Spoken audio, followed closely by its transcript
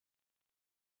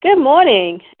Good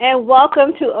morning, and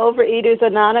welcome to Overeaters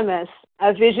Anonymous,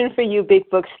 a Vision for You Big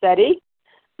Book study.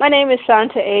 My name is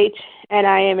Santa H., and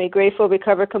I am a grateful,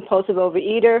 recovered, compulsive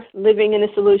overeater living in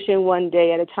a solution one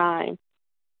day at a time.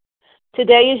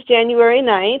 Today is January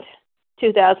 9th,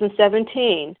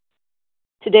 2017.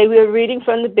 Today we are reading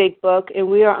from the Big Book, and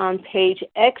we are on page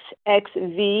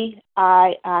xxviii,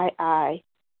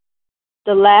 the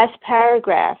last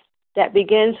paragraph that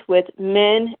begins with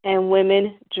men and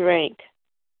women drink.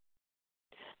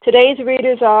 Today's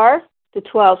readers are the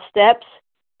 12 Steps,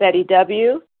 Betty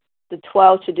W., the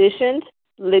 12 Traditions,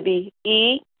 Libby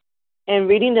E., and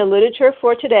reading the literature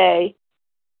for today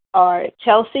are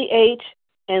Chelsea H.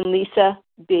 and Lisa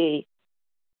B.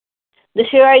 The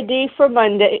share ID for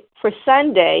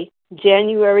Sunday,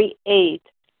 January 8th,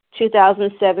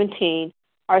 2017,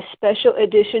 our special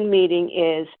edition meeting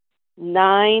is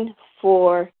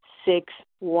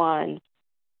 9461.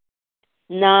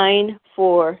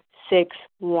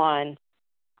 9461.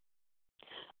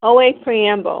 OA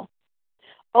Preamble.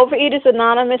 Overeaters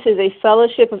Anonymous is a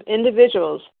fellowship of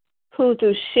individuals who,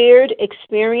 through shared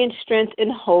experience, strength,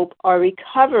 and hope, are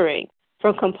recovering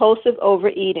from compulsive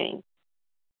overeating.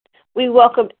 We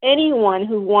welcome anyone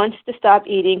who wants to stop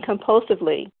eating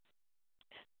compulsively.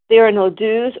 There are no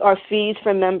dues or fees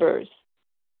for members.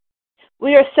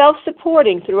 We are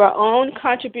self-supporting through our own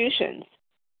contributions,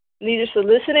 neither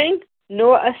soliciting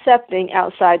nor accepting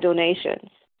outside donations.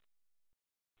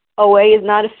 OA is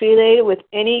not affiliated with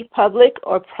any public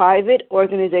or private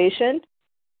organization,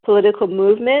 political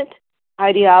movement,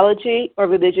 ideology, or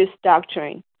religious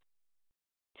doctrine.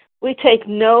 We take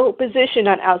no position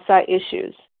on outside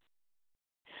issues.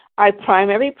 Our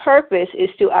primary purpose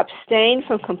is to abstain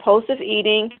from compulsive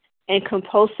eating and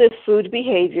compulsive food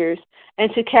behaviors and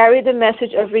to carry the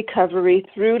message of recovery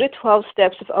through the 12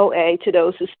 steps of OA to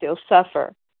those who still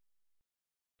suffer.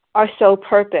 Our sole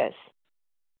purpose.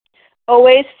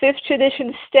 OA's fifth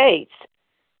tradition states,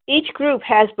 each group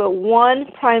has but one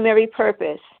primary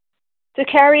purpose, to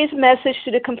carry its message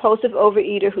to the compulsive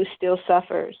overeater who still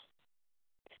suffers.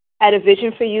 At a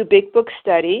Vision for You Big Book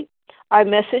study, our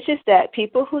message is that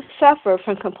people who suffer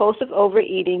from compulsive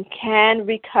overeating can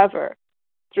recover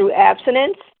through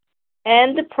abstinence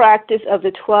and the practice of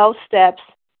the 12 steps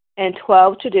and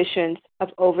 12 traditions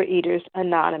of Overeaters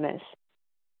Anonymous.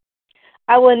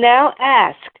 I will now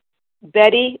ask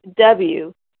Betty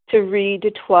W. to read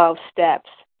the 12 steps.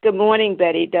 Good morning,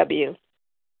 Betty W.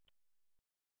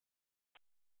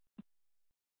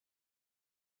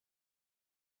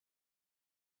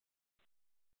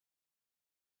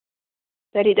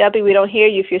 Betty W., we don't hear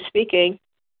you if you're speaking.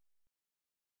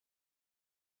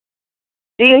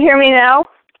 Do you hear me now?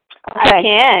 Okay. I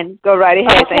can. Go right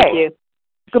ahead. Okay. Thank you.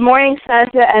 Good morning,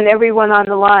 Santa, and everyone on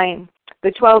the line.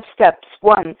 The 12 steps.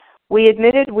 1. We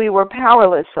admitted we were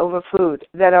powerless over food,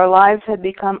 that our lives had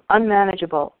become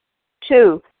unmanageable.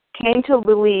 2. Came to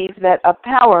believe that a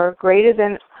power greater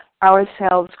than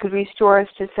ourselves could restore us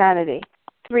to sanity.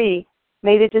 3.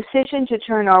 Made a decision to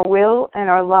turn our will and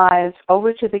our lives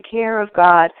over to the care of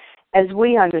God as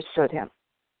we understood Him.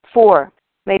 4.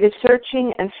 Made a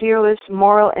searching and fearless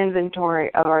moral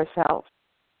inventory of ourselves.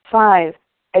 5.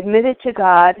 Admitted to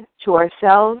God, to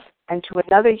ourselves, and to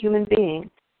another human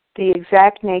being the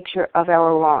exact nature of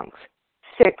our wrongs.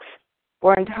 6.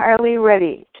 We're entirely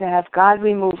ready to have God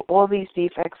remove all these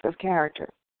defects of character.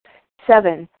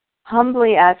 7.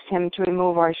 Humbly asked Him to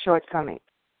remove our shortcomings.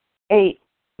 8.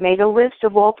 Made a list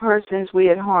of all persons we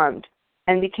had harmed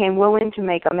and became willing to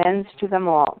make amends to them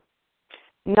all.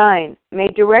 9.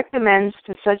 Made direct amends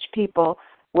to such people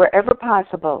wherever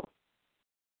possible,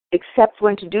 except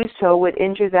when to do so would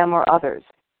injure them or others.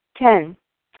 10.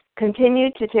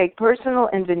 Continued to take personal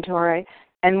inventory,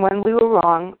 and when we were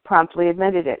wrong, promptly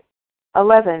admitted it.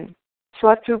 11.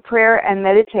 Sought through prayer and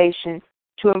meditation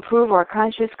to improve our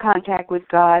conscious contact with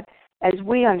God as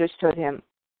we understood Him,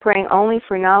 praying only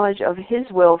for knowledge of His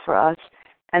will for us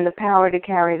and the power to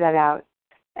carry that out.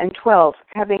 And 12.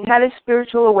 Having had a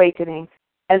spiritual awakening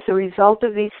as a result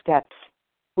of these steps,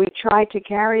 we try to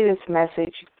carry this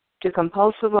message to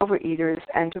compulsive overeaters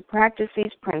and to practice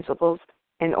these principles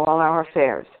in all our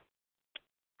affairs.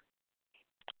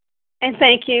 And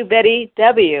thank you, Betty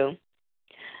W.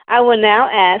 I will now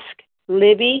ask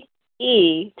Libby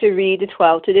E. to read the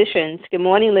 12 traditions. Good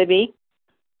morning, Libby.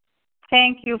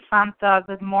 Thank you, Fanta.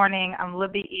 Good morning. I'm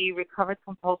Libby E., recovered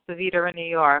compulsive eater in New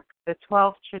York. The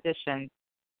 12 traditions.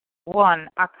 1.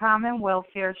 Our common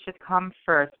welfare should come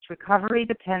first. Recovery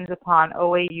depends upon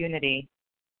OA unity.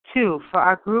 2. For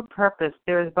our group purpose,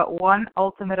 there is but one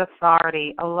ultimate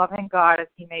authority, a loving God as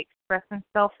He may express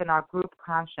Himself in our group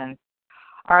conscience.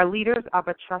 Our leaders are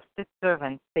but trusted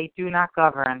servants. They do not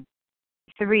govern.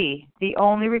 3. The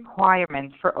only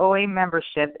requirement for OA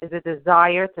membership is a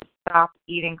desire to stop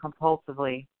eating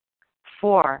compulsively.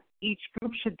 4. Each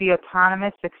group should be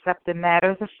autonomous except in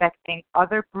matters affecting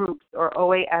other groups or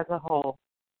OA as a whole.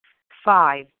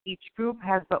 5. Each group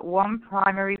has but one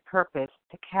primary purpose,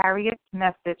 to carry its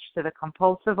message to the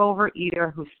compulsive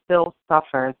overeater who still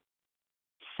suffers.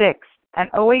 6. An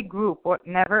OA group would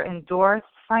never endorse,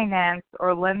 finance,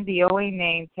 or lend the OA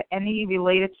name to any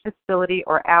related facility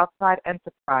or outside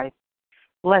enterprise,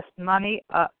 lest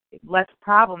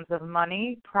problems of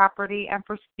money, property, and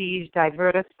prestige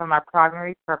divert us from our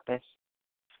primary purpose.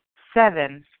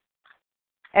 7.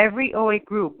 Every OA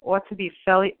group ought to be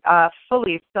fully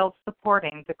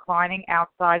self-supporting, declining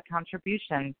outside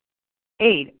contributions.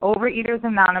 8. Overeaters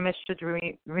Anonymous should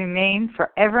remain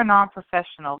forever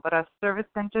non-professional, but our service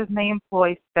centers may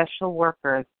employ special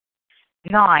workers.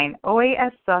 9. OA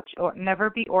as such ought never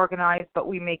be organized, but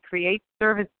we may create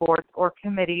service boards or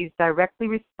committees directly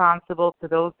responsible to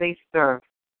those they serve.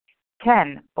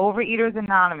 10. Overeaters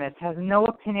Anonymous has no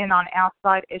opinion on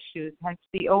outside issues, hence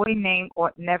the OA name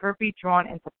ought never be drawn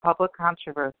into public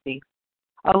controversy.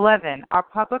 11. Our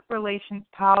public relations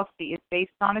policy is based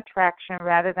on attraction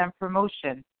rather than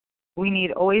promotion. We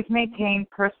need always maintain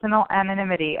personal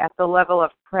anonymity at the level of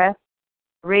press,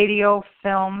 radio,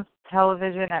 films,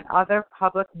 television, and other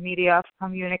public media of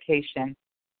communication.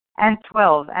 And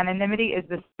 12. Anonymity is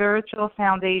the spiritual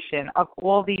foundation of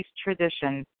all these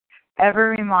traditions,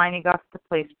 ever reminding us to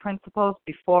place principles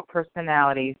before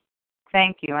personalities.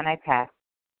 Thank you, and I pass.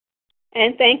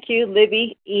 And thank you,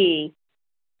 Libby E.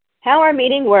 How our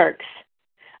meeting works.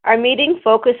 Our meeting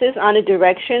focuses on the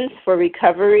directions for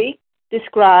recovery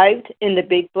described in the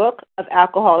Big Book of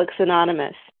Alcoholics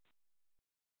Anonymous.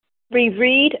 We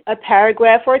read a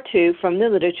paragraph or two from the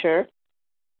literature,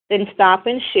 then stop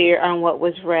and share on what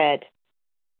was read.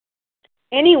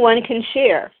 Anyone can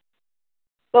share,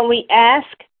 but we ask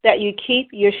that you keep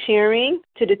your sharing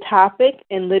to the topic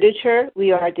and literature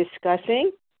we are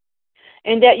discussing,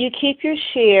 and that you keep your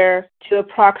share to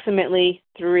approximately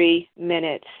 3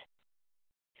 minutes.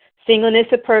 Singleness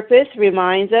of purpose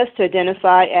reminds us to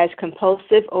identify as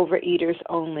compulsive overeaters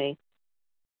only.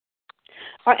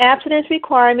 Our abstinence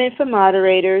requirement for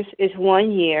moderators is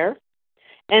 1 year,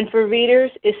 and for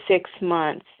readers is 6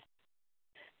 months.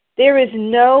 There is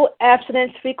no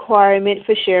abstinence requirement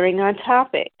for sharing on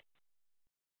topic.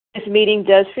 This meeting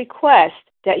does request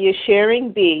that your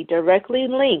sharing be directly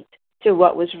linked to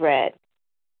what was read.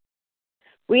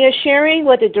 We are sharing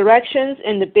what the directions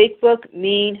in the Big Book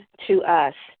mean to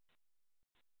us.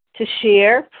 To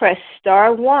share, press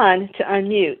star 1 to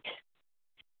unmute.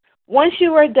 Once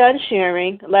you are done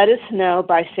sharing, let us know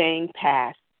by saying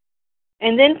pass,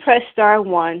 and then press star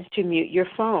 1 to mute your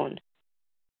phone.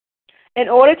 In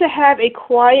order to have a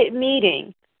quiet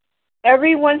meeting,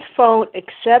 everyone's phone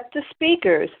except the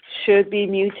speakers should be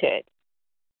muted.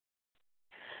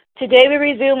 Today we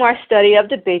resume our study of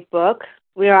the Big Book.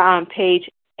 We are on page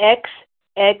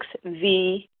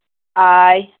xxviii,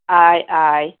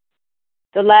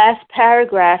 the last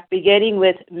paragraph beginning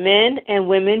with men and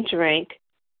women drink,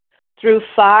 through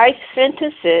 5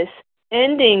 sentences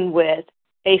ending with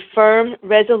a firm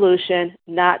resolution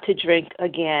not to drink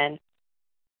again.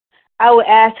 I will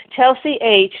ask Chelsea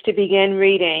H. to begin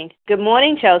reading. Good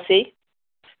morning, Chelsea.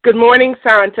 Good morning,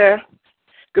 Santa.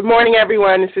 Good morning,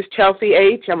 everyone. This is Chelsea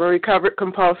H. I'm a recovered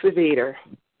compulsive eater.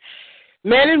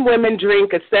 Men and women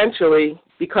drink essentially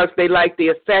because they like the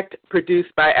effect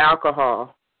produced by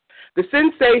alcohol. The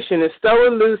sensation is so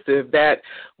elusive that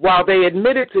while they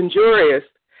admit it's injurious,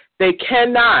 they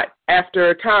cannot, after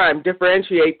a time,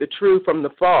 differentiate the true from the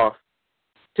false.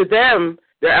 To them,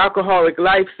 their alcoholic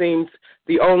life seems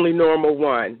the only normal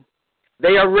one.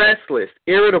 They are restless,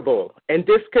 irritable, and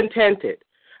discontented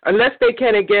unless they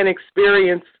can again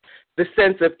experience the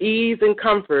sense of ease and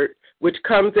comfort which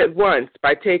comes at once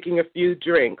by taking a few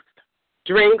drinks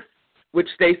which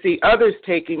they see others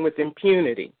taking with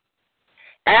impunity.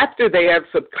 After they have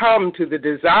succumbed to the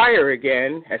desire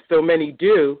again, as so many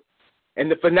do, and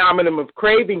the phenomenon of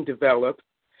craving develops,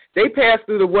 they pass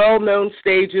through the well-known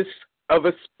stages of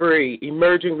a spree,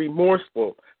 emerging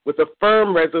remorseful with a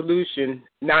firm resolution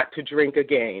not to drink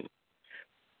again.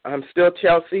 I'm still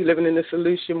Chelsea, living in the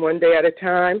solution one day at a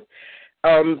time.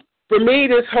 For me,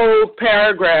 this whole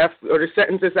paragraph, or the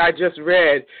sentences I just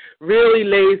read, really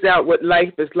lays out what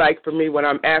life is like for me when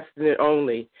I'm abstinent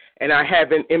only, and I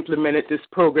haven't implemented this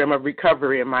program of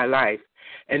recovery in my life,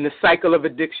 and the cycle of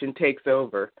addiction takes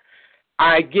over.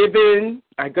 I give in,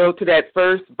 I go to that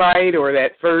first bite or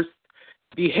that first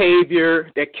behavior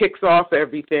that kicks off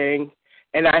everything,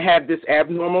 and I have this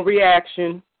abnormal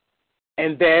reaction,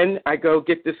 and then I go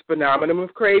get this phenomenon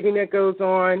of craving that goes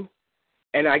on,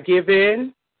 and I give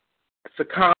in,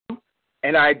 succumb,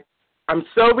 and I'm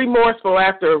so remorseful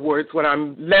afterwards when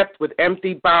I'm left with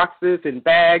empty boxes and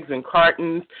bags and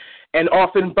cartons and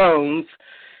often bones,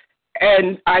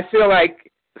 and I feel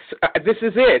like this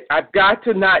is it. I've got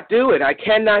to not do it. I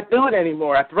cannot do it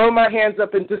anymore. I throw my hands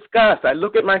up in disgust. I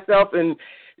look at myself and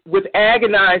with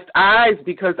agonized eyes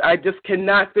because I just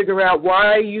cannot figure out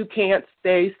why you can't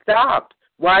stay stopped.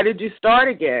 Why did you start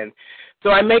again? So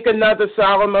I make another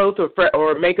solemn oath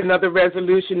or make another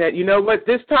resolution that, you know what,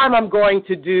 this time I'm going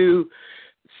to do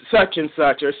such and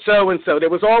such or so and so. There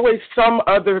was always some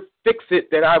other fix-it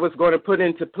that I was going to put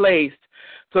into place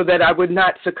so that I would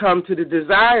not succumb to the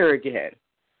desire again.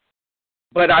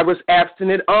 But I was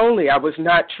abstinent only. I was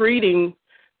not treating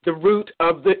the root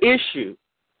of the issue.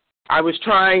 I was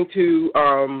trying to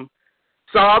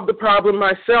solve the problem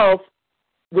myself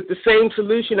with the same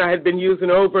solution I had been using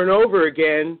over and over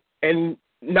again and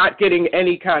not getting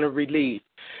any kind of relief.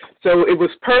 So it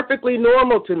was perfectly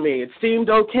normal to me. It seemed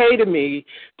okay to me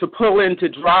to pull into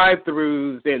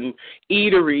drive-thrus and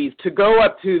eateries, to go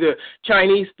up to the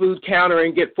Chinese food counter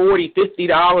and get $40,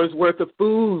 $50 worth of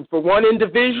food for one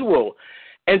individual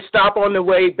and stop on the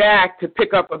way back to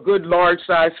pick up a good large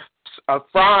size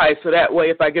fries, so that way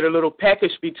if I get a little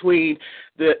peckish between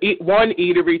the one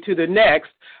eatery to the next,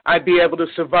 I'd be able to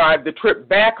survive the trip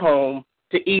back home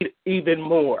to eat even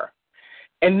more.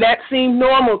 And that seemed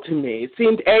normal to me. It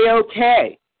seemed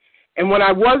A-okay. And when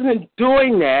I wasn't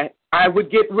doing that, I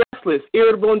would get restless,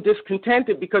 irritable, and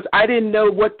discontented because I didn't know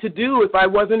what to do if I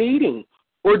wasn't eating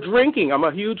or drinking. I'm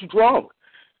a huge drunk.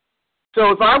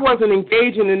 So if I wasn't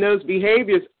engaging in those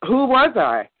behaviors, who was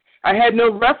I? I had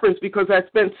no reference because I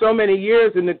spent so many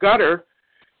years in the gutter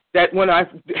that when I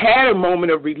had a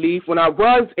moment of relief, when I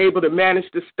was able to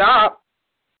manage to stop,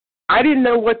 I didn't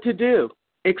know what to do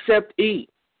except eat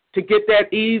to get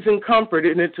that ease and comfort.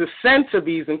 And it's a sense of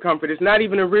ease and comfort. It's not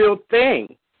even a real thing.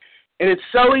 And it's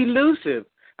so elusive.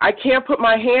 I can't put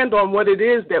my hand on what it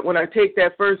is that when I take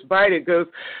that first bite, it goes,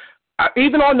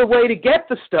 even on the way to get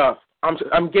the stuff,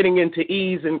 I'm getting into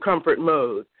ease and comfort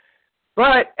mode.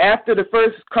 But after the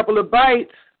first couple of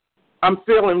bites, I'm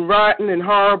feeling rotten and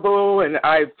horrible, and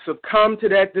I've succumbed to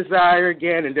that desire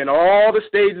again, and then all the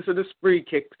stages of the spree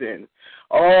kicks in.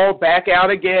 All back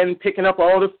out again, picking up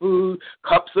all the food,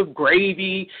 cups of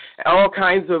gravy, all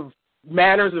kinds of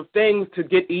manners of things to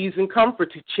get ease and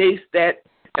comfort, to chase that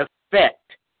effect.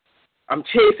 I'm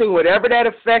chasing whatever that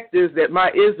effect is that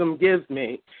my ism gives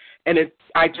me, and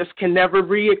I just can never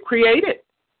recreate it.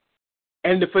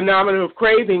 And the phenomenon of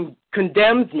craving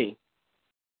condemns me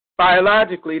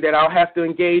biologically that I'll have to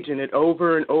engage in it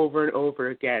over and over and over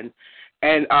again.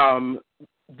 And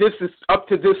this is up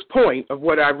to this point of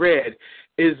what I read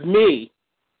is me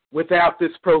without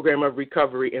this program of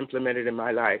recovery implemented in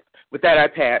my life. With that, I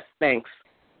pass. Thanks.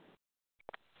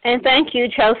 And thank you,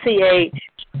 Chelsea H.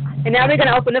 And now we're going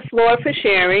to open the floor for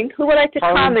sharing. Who would like to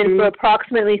comment for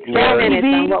approximately 3 minutes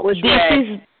on what was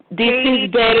read? This is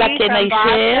Bella. Can I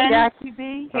share? Jackie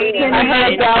B. I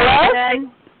heard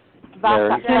Bella.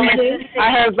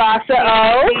 I heard Vasa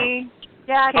O.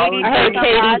 I heard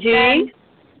Katie G.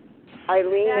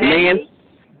 Eileen.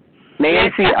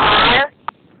 Nancy R.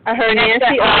 I heard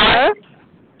Nancy R.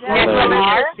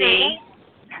 Nancy.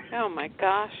 Oh, my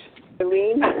gosh.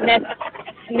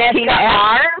 Nessa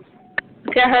R.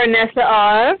 I heard Nessa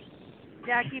R.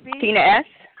 Jackie B. Tina S.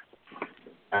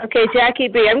 Okay, Jackie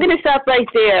B. I'm going to stop right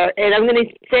there, and I'm going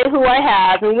to say who I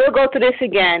have, and we'll go through this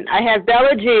again. I have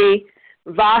Bella G.,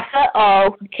 Vasa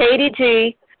O., Katie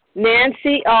G.,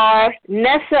 Nancy R.,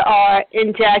 Nessa R.,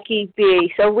 and Jackie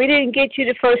B. So we didn't get you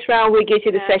the first round, we'll get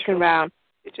you the second round.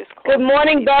 Good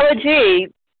morning, Bella G.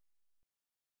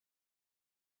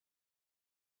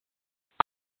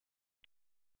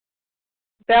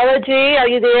 Bella G., are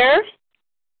you there?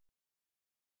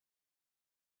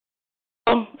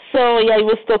 Sorry, I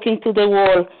was talking to the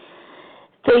wall.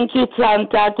 Thank you,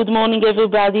 Santa. Good morning,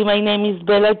 everybody. My name is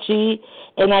Bella G.,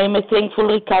 and I am a thankful,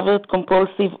 recovered,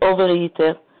 compulsive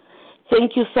overeater.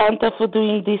 Thank you, Santa, for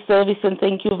doing this service, and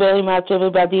thank you very much,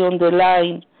 everybody on the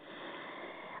line.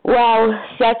 Wow,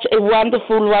 such a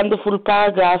wonderful, wonderful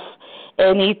paragraph,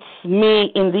 and it's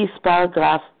me in this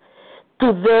paragraph.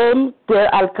 To them,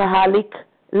 their alcoholic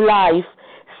life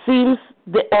seems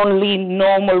the only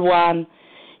normal one.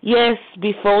 Yes,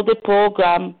 before the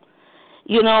program,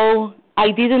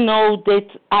 I didn't know that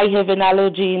I have an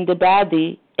allergy in the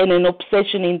body and an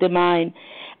obsession in the mind.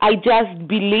 I just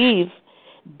believe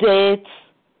that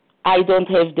I don't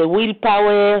have the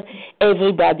willpower,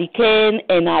 everybody can,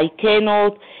 and I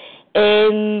cannot.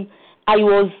 and I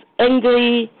was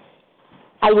angry,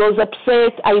 I was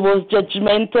upset, I was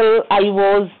judgmental, I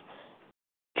was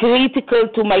critical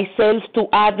to myself, to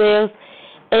others,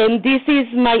 and this is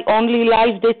my only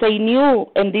life that I knew,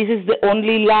 and this is the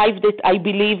only life that I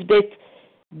believe that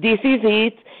this is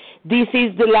it. This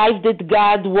is the life that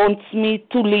God wants me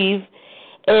to live,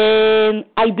 and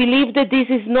I believe that this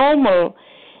is normal.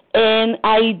 And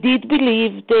I did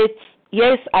believe that,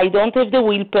 yes, I don't have the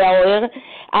willpower.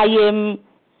 I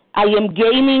am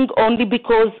gaining only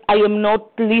because I am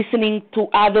not listening to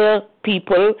other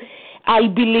people. I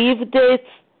believe that,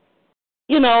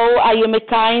 I am a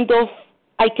kind of,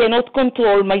 I cannot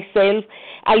control myself.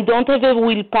 I don't have a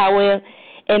willpower.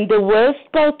 And the worst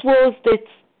part was that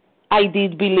I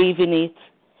did believe in it.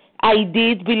 I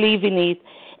did believe in it.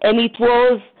 And it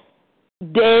was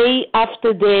day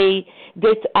after day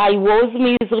that I was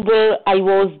miserable, I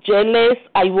was jealous,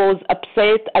 I was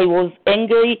upset, I was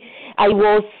angry, I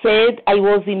was sad, I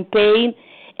was in pain,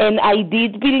 and I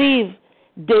did believe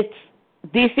that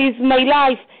this is my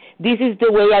life, this is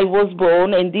the way I was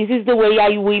born, and this is the way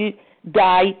I will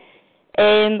die,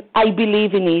 and I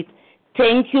believe in it.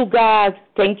 Thank you, God.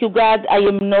 Thank you, God. I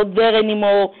am not there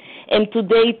anymore, and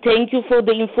today, thank you for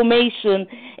the information,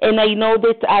 and I know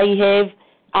that I have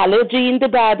allergy in the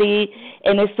body,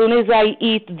 and as soon as I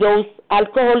eat those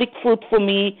alcoholic food for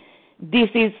me, this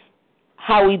is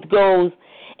how it goes.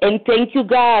 And thank you,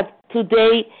 God.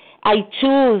 Today I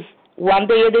choose one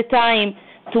day at a time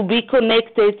to be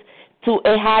connected to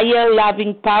a higher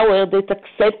loving power that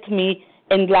accepts me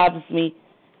and loves me.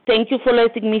 Thank you for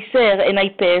letting me share, and I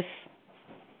pass.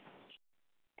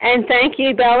 And thank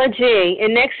you, Bella G.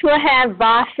 And next we'll have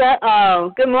Vasa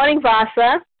O. Good morning,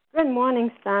 Vasa. Good morning,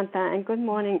 Santa, and good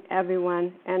morning,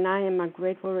 everyone. And I am a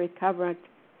grateful, recovered,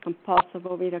 compulsive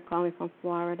overeater calling from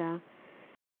Florida.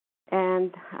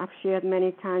 And I've shared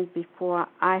many times before,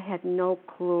 I had no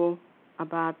clue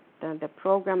about the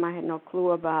program. I had no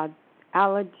clue about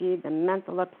allergy, the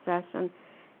mental obsession.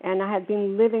 And I had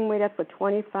been living with it for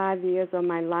 25 years of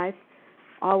my life,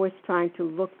 always trying to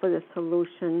look for the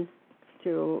solution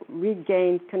to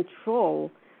regain control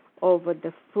over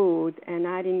the food, and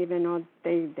I didn't even know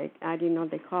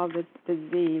they called it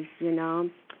disease,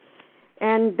 And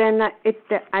then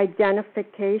the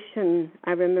identification.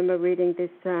 I remember reading this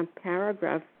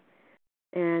paragraph,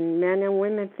 and men and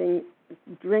women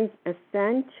drink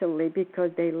essentially because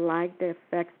they like the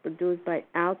effects produced by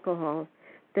alcohol.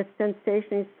 The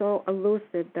sensation is so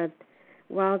elusive that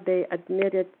while they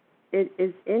admit it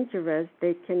is injurious,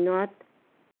 they cannot,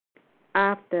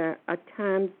 after a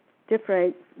time,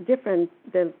 different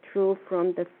the true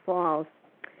from the false.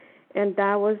 And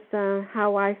that was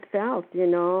how I felt,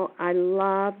 I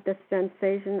loved the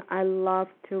sensation. I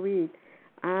loved to eat.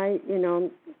 I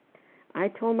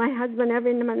told my husband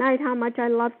every night how much I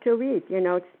love to eat,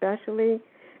 especially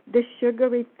the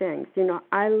sugary things.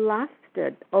 I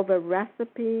lusted over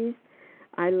recipes.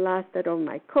 I lusted over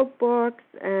my cookbooks,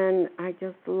 and I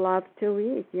just loved to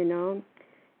eat,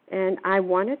 And I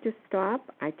wanted to stop.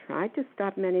 I tried to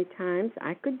stop many times.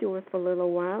 I could do it for a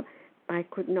little while. I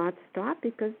could not stop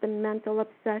because the mental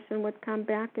obsession would come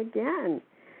back again.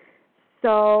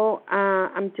 So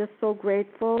I'm just so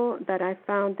grateful that I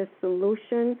found the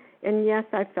solution. And yes,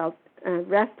 I felt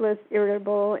restless,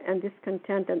 irritable, and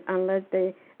discontented unless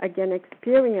they, again,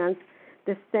 experience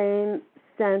the same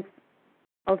sense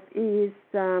of ease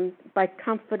by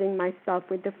comforting myself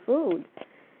with the food.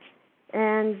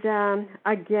 And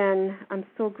again, I'm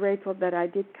so grateful that I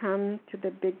did come to the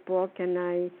big book and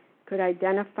I could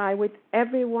identify with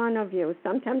every one of you.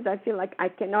 Sometimes I feel like I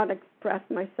cannot express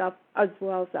myself as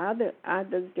well as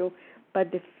others do, but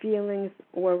the feelings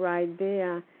were right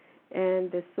there,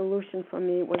 and the solution for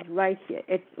me was right here.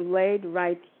 It's laid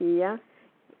right here.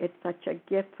 It's such a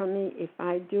gift for me. If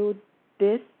I do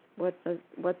this, what's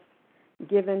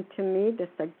given to me, the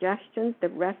suggestions, the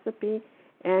recipe,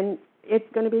 and it's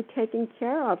going to be taken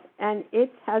care of, and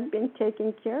it has been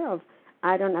taken care of.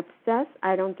 I don't obsess.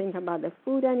 I don't think about the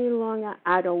food any longer.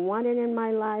 I don't want it in my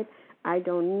life. I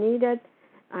don't need it.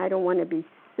 I don't want to be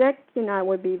sick. I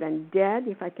would be even dead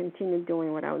if I continued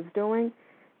doing what I was doing.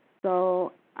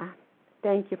 So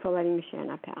thank you for letting me share,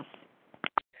 and I pass.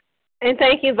 And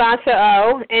thank you, Vasa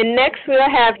O. And next we'll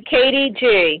have Katie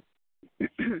G.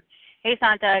 Hey,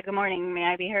 Santa. Good morning. May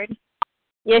I be heard?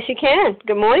 Yes, you can.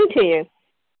 Good morning to you.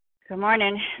 Good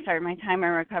morning. Sorry, my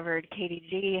timer recovered. Katie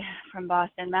G. from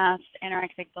Boston, Mass.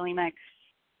 Anorexic bulimic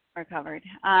recovered.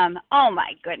 Oh,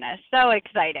 my goodness. So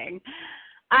exciting.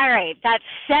 All right. That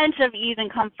sense of ease and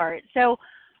comfort. So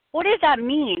what does that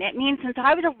mean? It means since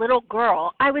I was a little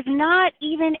girl, I was not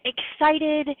even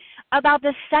excited about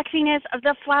the sexiness of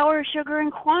the flour, sugar,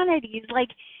 and quantities. Like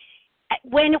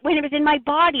when it was in my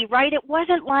body, right? It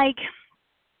wasn't like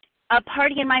a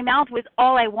party in my mouth was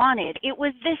all I wanted. It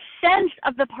was this sense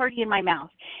of the party in my mouth.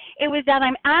 It was that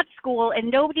I'm at school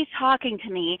and nobody's talking to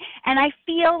me, and I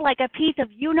feel like a piece of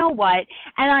you-know-what,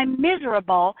 and I'm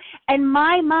miserable, and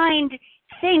my mind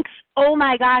thinks, oh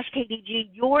my gosh, KDG,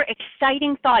 your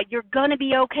exciting thought, you're going to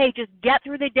be okay. Just get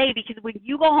through the day, because when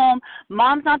you go home,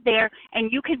 mom's not there,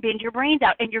 and you can binge your brains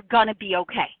out, and you're going to be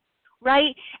okay.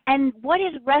 Right? And what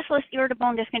is restless, irritable,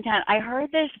 and discontent? I heard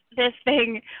this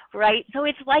thing, right? So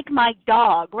it's like my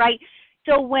dog, right?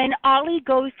 So when Ollie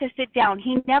goes to sit down,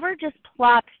 he never just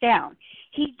plops down.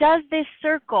 He does this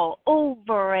circle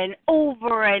over and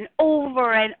over and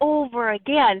over and over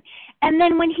again. And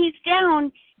then when he's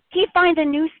down, he finds a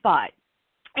new spot.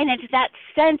 And it's that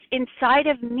sense inside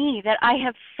of me that I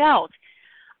have felt.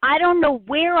 I don't know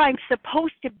where I'm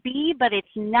supposed to be, but it's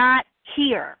not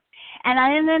here.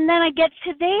 And then I get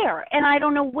to there, and I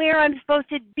don't know where I'm supposed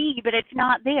to be, but it's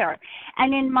not there.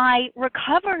 And in my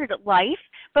recovered life,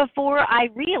 before I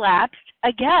relapsed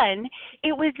again,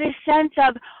 it was this sense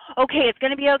of, okay, it's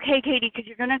going to be okay, Katie, because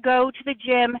you're going to go to the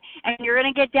gym, and you're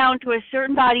going to get down to a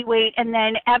certain body weight, and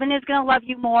then Evan is going to love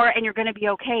you more, and you're going to be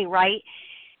okay, right?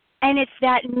 And it's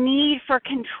that need for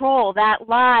control, that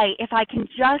lie, if I can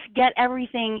just get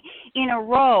everything in a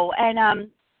row. And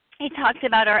he talks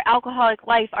about our alcoholic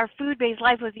life, our food-based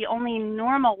life was the only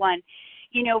normal one.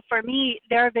 You know, for me,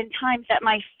 there have been times that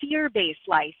my fear-based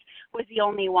life was the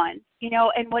only one. You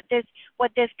know, and what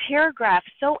this paragraph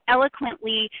so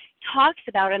eloquently talks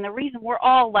about, and the reason we're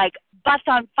all like bust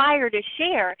on fire to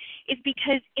share, is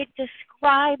because it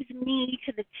describes me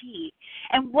to the T.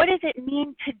 And what does it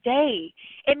mean today?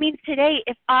 It means today,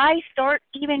 if I start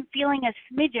even feeling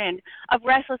a smidgen of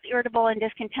restless, irritable, and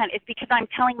discontent, it's because I'm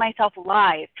telling myself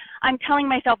lies. I'm telling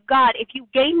myself, God, if you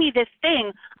gave me this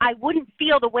thing, I wouldn't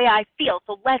feel the way I feel,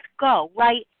 so let's go,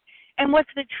 right? And what's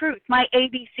the truth? My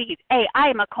ABCs. A, I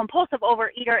am a compulsive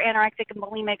overeater, anorexic, and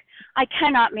bulimic. I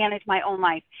cannot manage my own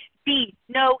life. B,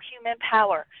 no human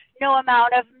power. No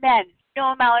amount of men.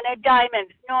 No amount of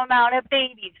diamonds. No amount of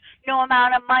babies. No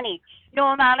amount of money. No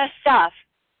amount of stuff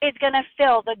is going to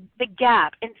fill the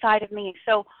gap inside of me.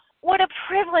 So what a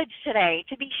privilege today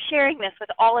to be sharing this with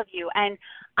all of you. And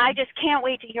I just can't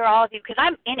wait to hear all of you, because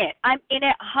I'm in it. I'm in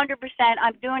it 100%.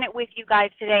 I'm doing it with you guys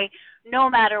today, no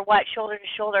matter what, shoulder to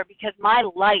shoulder, because my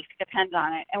life depends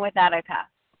on it. And with that, I pass.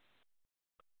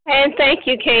 And thank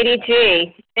you, Katie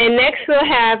G. And next we'll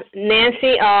have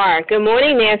Nancy R. Good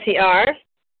morning, Nancy R.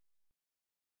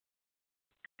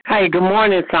 Hi, good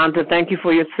morning, Santa. Thank you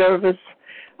for your service.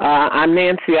 I'm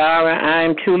Nancy R. I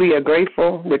am truly a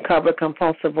grateful, recovered,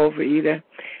 compulsive overeater,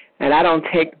 and I don't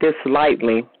take this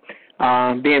lightly,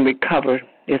 being recovered.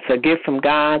 It's a gift from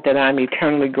God that I'm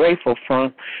eternally grateful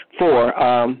for.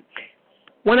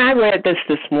 When I read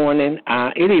this morning,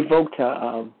 it evoked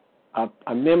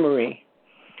a memory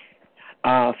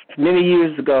many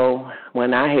years ago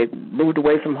when I had moved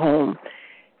away from home,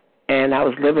 and I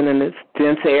was living in this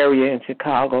dense area in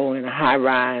Chicago in a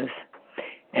high-rise.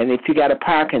 And if you got a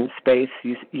parking space,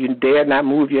 you dare not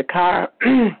move your car.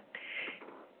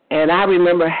 And I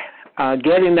remember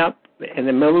getting up in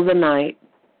the middle of the night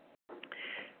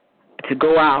to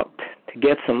go out to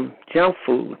get some junk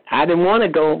food. I didn't want to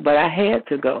go, but I had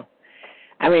to go.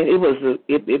 I mean, it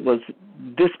was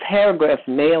this paragraph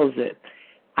nails it.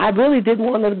 I really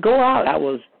didn't want to go out. I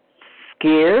was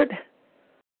scared,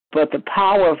 but the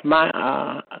power of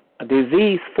my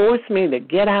disease forced me to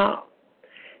get out.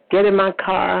 Get in my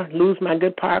car, lose my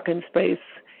good parking space,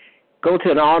 go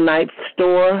to an all-night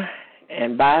store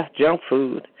and buy junk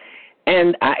food.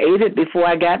 And I ate it before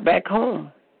I got back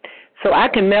home. So I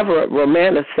can never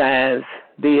romanticize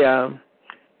the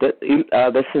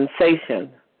sensation,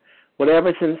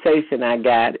 whatever sensation I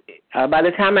got. By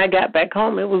the time I got back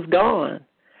home, it was gone.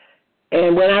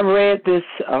 And when I read this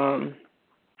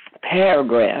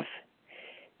paragraph,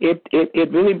 it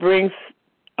really brings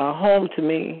home to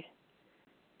me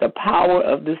the power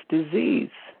of this disease,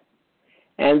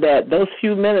 and that those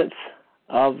few minutes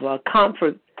of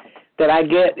comfort that I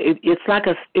get, it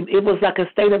was like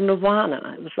a state of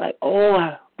nirvana. It was like,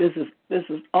 oh, this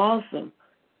is awesome.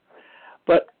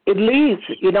 But it leaves,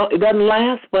 it doesn't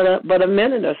last but a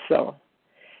minute or so,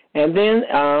 and then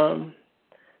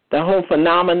the whole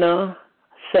phenomena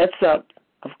sets up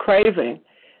of craving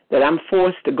that I'm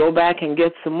forced to go back and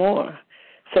get some more.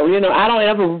 So, I don't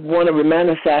ever want to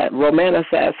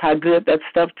romanticize how good that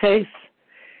stuff tastes,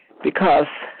 because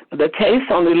the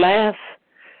taste only lasts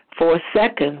for a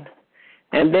second.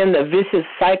 And then the vicious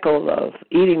cycle of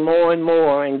eating more and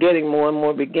more and getting more and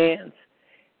more begins.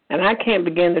 And I can't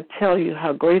begin to tell you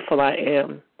how grateful I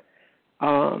am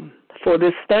for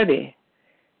this study,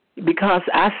 because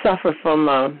I suffer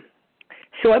from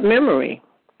short memory.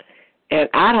 And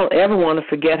I don't ever want to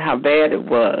forget how bad it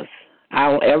was. I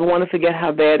don't ever want to forget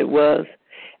how bad it was.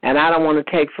 And I don't want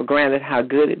to take for granted how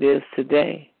good it is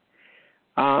today.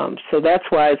 So that's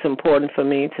why it's important for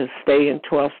me to stay in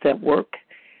 12-step work.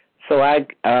 So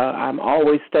I'm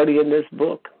always studying this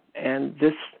book. And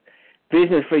this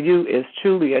Vision for You is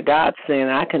truly a godsend.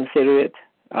 I consider it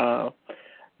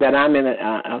that I'm in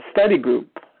a study group.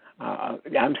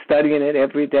 I'm studying it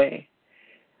every day.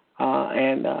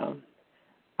 And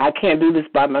I can't do this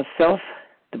by myself.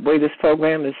 The way this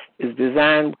program is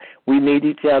designed, we need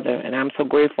each other, and I'm so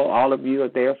grateful all of you are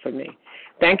there for me.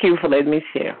 Thank you for letting me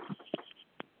share.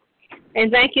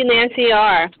 And thank you, Nancy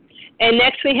R. And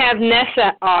next we have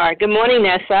Nessa R. Good morning,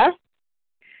 Nessa.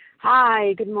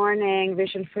 Hi, good morning,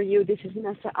 Vision for You. This is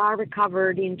Nessa R.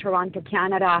 recovered in Toronto,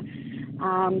 Canada.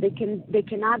 They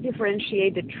cannot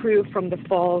differentiate the true from the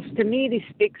false. To me, this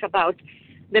speaks about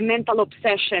the mental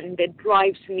obsession that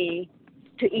drives me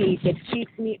to eat, that feeds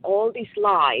me all these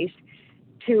lies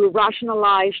to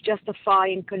rationalize, justify,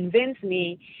 and convince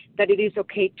me that it is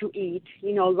okay to eat.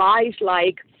 Lies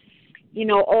like,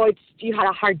 you had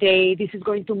a hard day, this is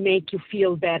going to make you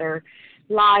feel better.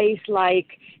 Lies like,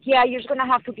 yeah, you're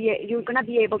gonna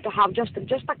be able to have just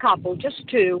a couple, just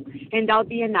two, and that'll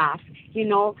be enough.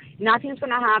 Nothing's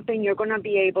gonna happen. You're gonna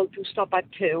be able to stop at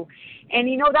two, and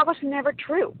that was never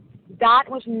true. That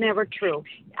was never true.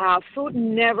 Food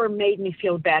never made me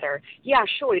feel better. Yeah,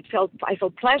 sure, I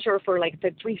felt pleasure for like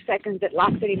the 3 seconds that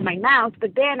lasted in my mouth,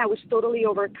 but then I was totally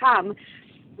overcome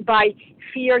by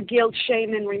fear, guilt,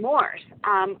 shame, and remorse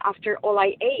after all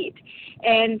I ate.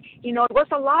 And, it was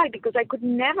a lie because I could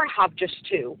never have just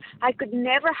two. I could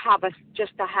never have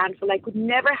just a handful. I could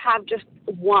never have just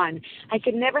one. I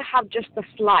could never have just a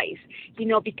slice,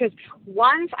 because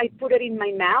once I put it in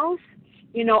my mouth,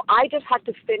 I just had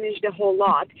to finish the whole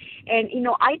lot. And,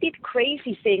 I did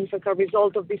crazy things as a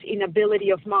result of this inability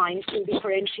of mine to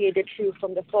differentiate the true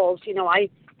from the false. When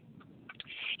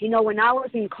I was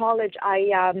in college,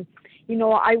 I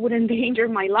would endanger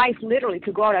my life literally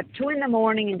to go out at 2 a.m.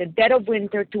 in the dead of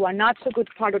winter to a not so good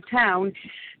part of town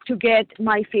to get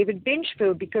my favorite binge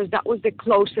food because that was the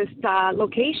closest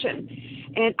location.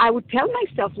 And I would tell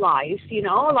myself lies,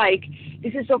 like,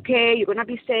 this is okay, you're going to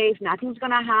be safe, nothing's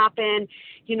going to happen,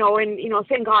 and,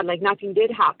 thank God, like, nothing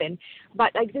did happen.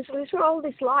 But, like, these were all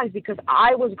these lies because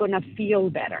I was going to feel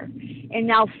better. And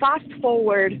now fast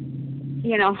forward,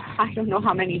 I don't know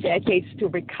how many decades to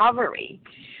recovery.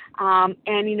 And,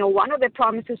 one of the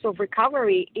promises of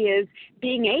recovery is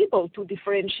being able to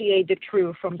differentiate the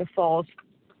true from the false.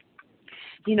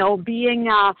 Being,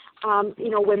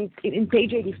 when in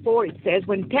page 84 it says,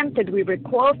 when tempted we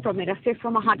recoil from it as if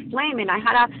from a hot flame. And I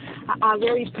had a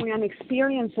very poignant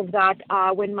experience of that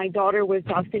when my daughter was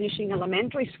finishing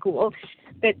elementary school.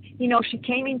 That, she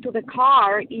came into the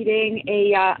car eating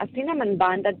a cinnamon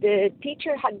bun that the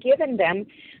teacher had given them,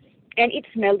 and it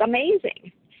smelled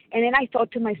amazing. And then I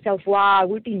thought to myself, wow, it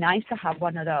would be nice to have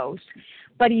one of those.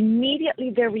 But immediately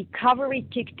the recovery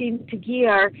kicked into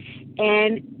gear,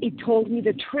 and it told me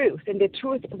the truth. And the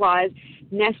truth was,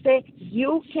 Neste,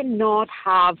 you cannot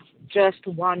have just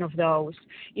one of those.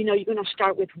 You're going to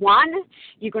start with one.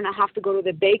 You're going to have to go to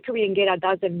the bakery and get a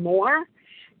dozen more.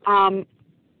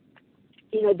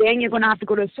 Then you're going to have to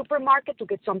go to the supermarket to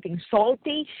get something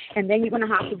salty, and then you're going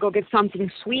to have to go get something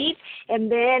sweet,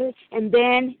 and then it's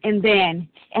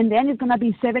going to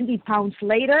be 70 pounds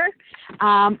later,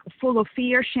 full of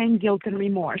fear, shame, guilt, and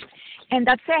remorse. And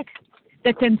that's it.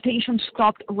 The temptation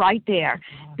stopped right there,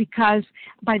 because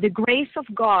by the grace of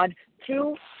God,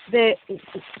 through the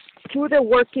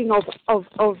working of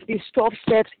these 12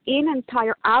 steps in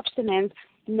entire abstinence,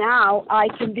 now I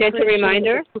can differentiate. That's a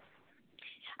reminder.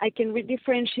 I can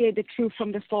differentiate the true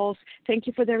from the false. Thank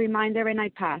you for the reminder, and I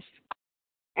pass.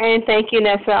 And thank you,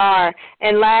 Nessa R.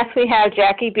 And last we have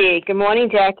Jackie B. Good morning,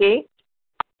 Jackie.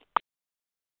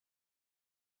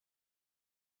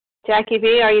 Jackie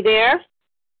B., are you there?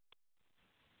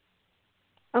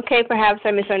 Okay, perhaps I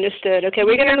misunderstood. Okay,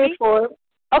 we're going to move forward.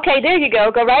 Okay, there you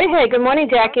go. Go right ahead. Good morning,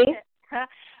 Jackie. Okay.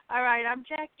 All right, I'm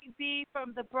Jackie B.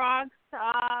 from the Bronx,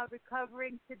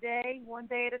 recovering today, one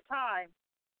day at a time.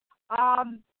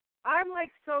 I'm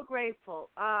so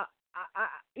grateful. I've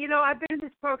been in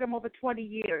this program over 20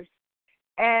 years,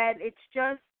 and it's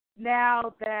just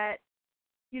now that,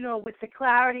 with the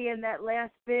clarity in that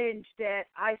last binge that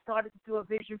I started to do a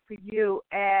Vision for You,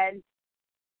 and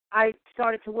I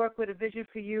started to work with a Vision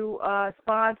for You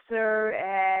sponsor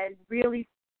and really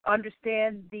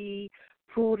understand the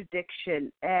food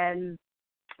addiction. And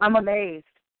I'm amazed.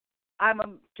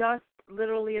 Just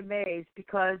literally amazed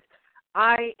because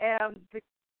I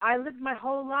lived my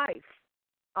whole life,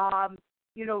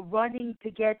 running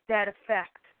to get that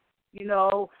effect,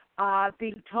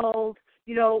 being told,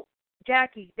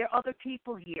 Jackie, there are other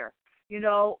people here,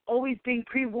 always being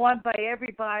pre-warned by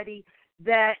everybody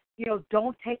that,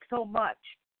 don't take so much.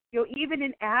 Even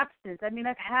in abstinence, I mean,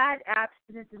 I've had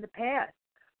abstinence in the past,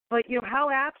 but, how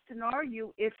abstinent are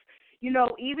you if,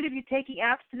 even if you're taking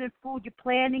abstinent food, you're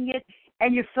planning it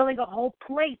and you're filling a whole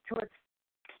plate till it's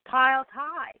piled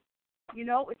high.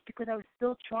 It's because I was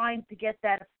still trying to get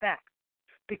that effect,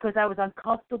 because I was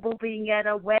uncomfortable being at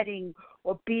a wedding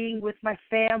or being with my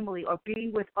family or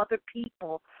being with other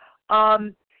people,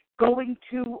 going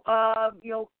to,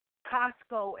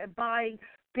 Costco and buying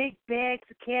big bags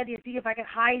of candy and see if I could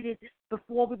hide it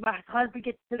before my husband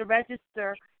gets to the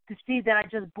register to see that I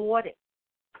just bought it.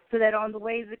 So that on the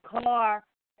way to the car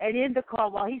and in the car,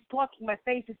 while he's talking, my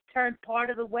face is turned part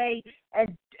of the way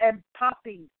and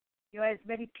popping, as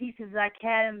many pieces as I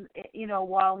can,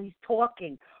 while he's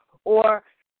talking. Or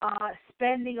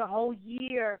spending a whole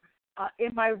year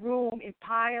in my room in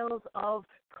piles of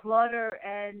clutter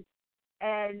and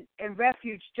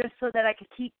refuge just so that I could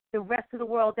keep the rest of the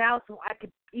world out so I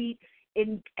could eat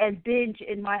and binge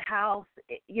in my house,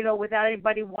 without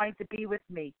anybody wanting to be with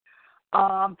me,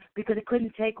 because I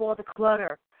couldn't take all the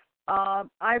clutter.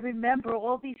 I remember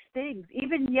all these things.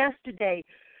 Even yesterday,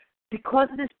 because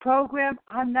of this program,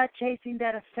 I'm not chasing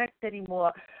that effect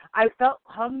anymore. I felt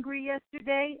hungry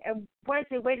yesterday, and when I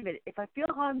say, wait a minute, if I feel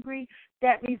hungry,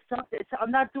 that means something. So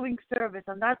I'm not doing service.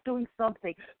 I'm not doing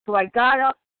something. So I got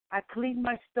up, I cleaned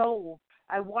my stove,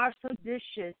 I washed some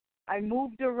dishes, I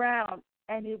moved around,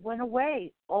 and it went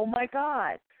away. Oh, my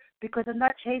God, because I'm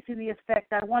not chasing the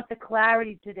effect. I want the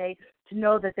clarity today to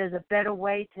know that there's a better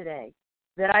way today,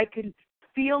 that I can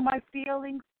feel my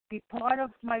feelings, be part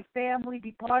of my family,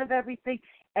 be part of everything,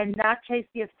 and not chase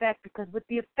the effect, because with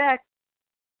the effect,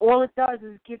 all it does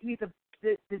is give me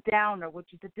the downer,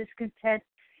 which is the discontent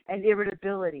and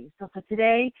irritability. So for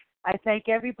today, I thank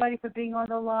everybody for being on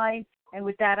the line, and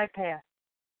with that, I pass.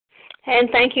 And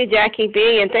thank you, Jackie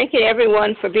B., and thank you to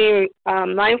everyone for being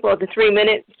mindful of the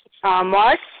 3-minute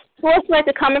mark. Who else would like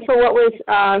to comment for what was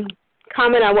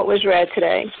comment on what was read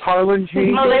today? Harlan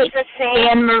G. Melissa C.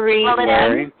 Anne Marie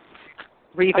Mary.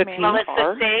 Reva P.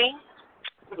 Melissa C.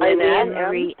 Anne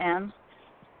Marie M.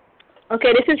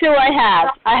 Okay, this is who I have.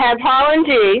 I have Harlan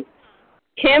G.,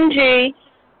 Kim G.,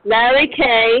 Larry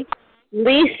K.,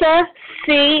 Lisa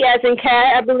C. as in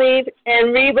cat, I believe,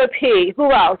 and Reba P.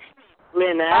 Who else?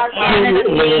 Lynn S.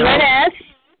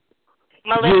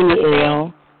 Melissa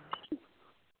C.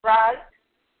 Roz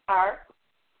R.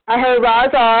 I heard Roz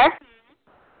R.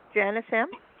 Janice M.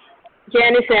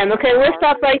 Janice M. Okay, we'll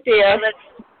stop right there.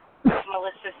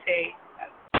 Melissa C.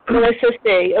 Melissa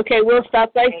C. Okay, we'll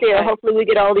stop right there. Hopefully we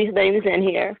get all these names in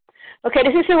here. Okay,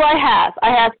 this is who I have. I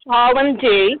have Harlan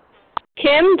G.,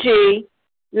 Kim G.,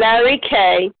 Larry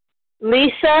K.,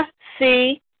 Lisa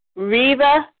C.,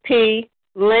 Reva P.,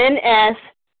 Lynn S.,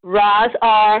 Roz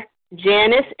R.,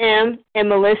 Janice M., and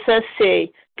Melissa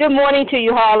C. Good morning to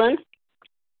you, Harlan.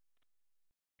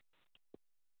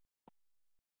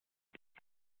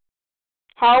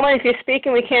 Harlan, if you're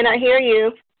speaking, we cannot hear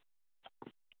you.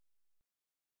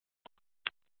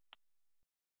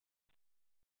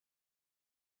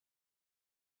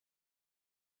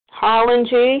 Harlan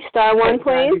G., star one, please.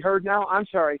 Can I be heard now? I'm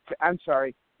sorry.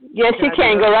 Yes, you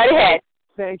can. Go right ahead.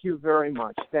 Thank you very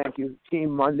much. Thank you,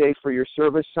 Team Monday, for your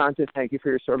service. Santa, thank you for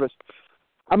your service.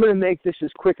 I'm going to make this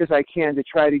as quick as I can to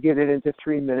try to get it into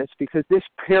 3 minutes, because this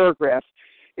paragraph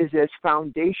is as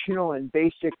foundational and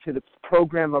basic to the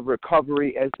program of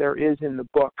recovery as there is in the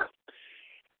book.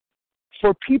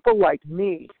 For people like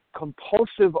me,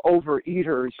 compulsive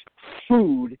overeaters,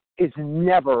 food is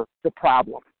never the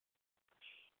problem.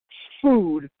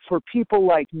 Food, for people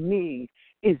like me,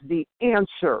 is the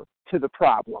answer to the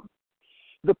problem.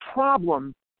 The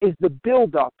problem is the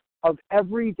buildup of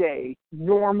everyday,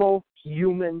 normal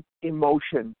human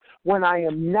emotion. When I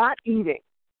am not eating,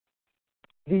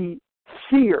 the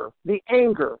fear, the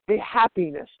anger, the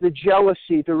happiness, the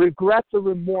jealousy, the regret, the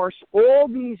remorse, all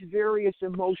these various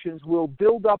emotions will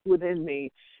build up within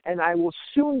me, and I will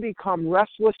soon become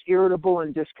restless, irritable,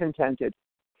 and discontented.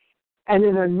 And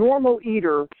in a normal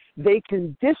eater, they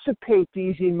can dissipate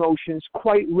these emotions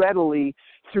quite readily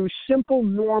through simple,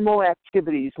 normal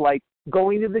activities like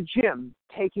going to the gym,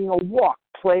 taking a walk,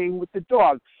 playing with the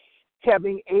dog.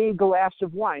 having a glass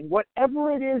of wine.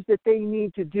 Whatever it is that they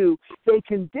need to do, they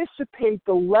can dissipate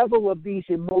the level of these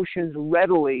emotions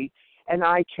readily, and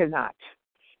I cannot.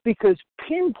 Because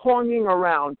pinballing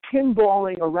around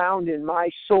in my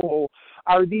soul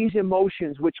are these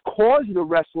emotions which cause the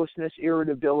restlessness,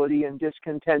 irritability, and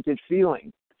discontented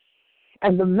feeling.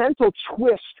 And the mental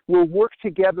twist will work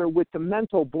together with the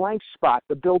mental blank spot,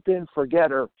 the built-in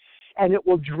forgetter, and it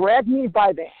will drag me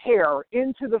by the hair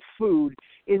into the food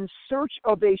in search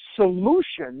of a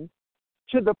solution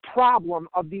to the problem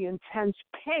of the intense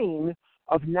pain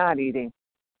of not eating.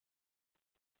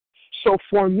 So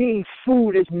for me,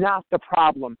 food is not the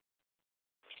problem.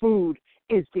 Food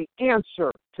is the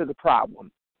answer to the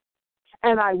problem.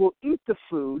 And I will eat the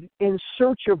food in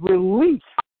search of relief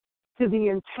to the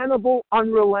untenable,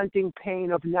 unrelenting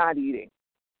pain of not eating.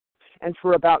 And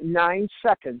for about 9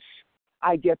 seconds,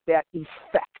 I get that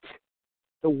effect.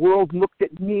 The world looked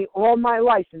at me all my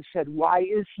life and said, why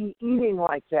is he eating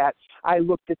like that? I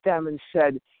looked at them and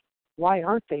said, why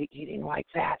aren't they eating like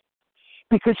that?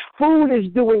 Because food is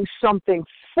doing something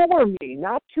for me,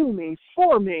 not to me,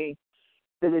 for me,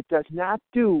 that it does not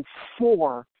do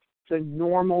for the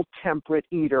normal temperate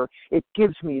eater. It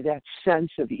gives me that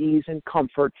sense of ease and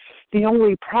comfort. The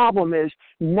only problem is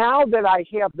now that I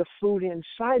have the food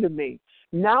inside of me,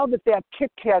 now that that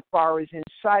Kit Kat bar is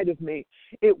inside of me,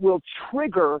 it will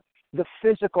trigger the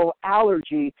physical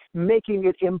allergy, making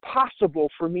it impossible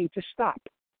for me to stop.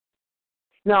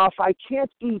 Now, if I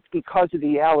can't eat because of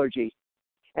the allergy,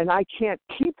 and I can't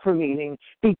keep from eating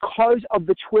because of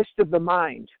the twist of the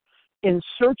mind, in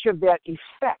search of that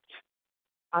effect,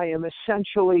 I am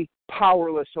essentially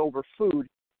powerless over food,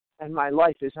 and my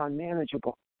life is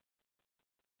unmanageable.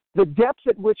 The depth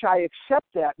at which I accept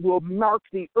that will mark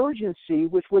the urgency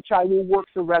with which I will work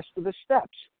the rest of the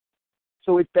steps.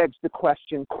 So it begs the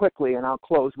question quickly, and I'll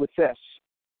close with this.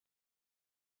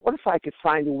 What if I could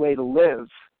find a way to live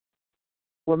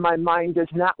where my mind does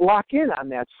not lock in on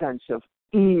that sense of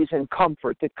ease and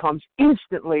comfort that comes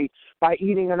instantly by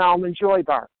eating an Almond Joy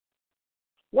bar?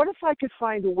 What if I could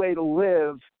find a way to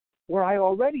live where I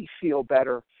already feel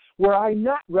better, where I'm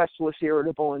not restless,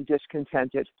 irritable, and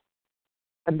discontented?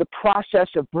 And the process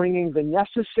of bringing the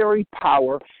necessary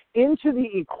power into the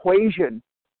equation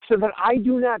so that I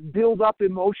do not build up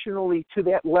emotionally to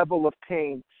that level of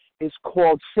pain is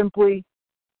called simply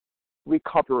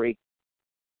recovery.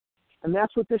 And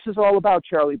that's what this is all about,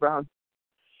 Charlie Brown.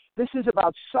 This is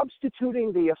about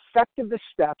substituting the effect of the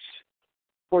steps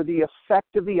for the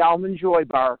effect of the Almond Joy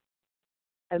bar,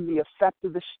 and the effect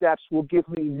of the steps will give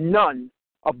me none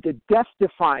of the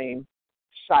death-defying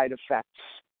side effects.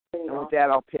 And with that,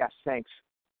 I'll pass. Thanks.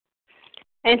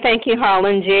 And thank you,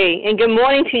 Harlan G. And good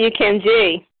morning to you, Kim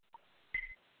G.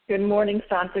 Good morning,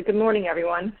 Santa. Good morning,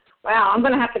 everyone. Wow, I'm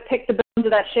going to have to pick the bones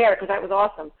of that share because that was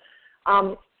awesome.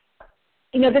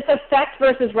 This effect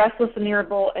versus restless and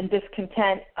irritable and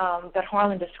discontent that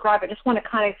Harlan described, I just want to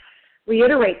kind of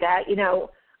reiterate that.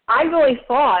 I really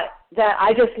thought that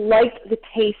I just liked the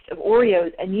taste of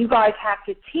Oreos, and you guys have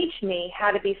to teach me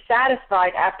how to be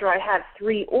satisfied after I had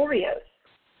 3 Oreos.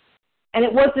 And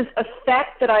it was this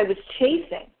effect that I was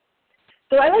chasing.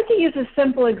 So I like to use a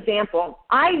simple example.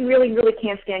 I really, really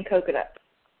can't stand coconut.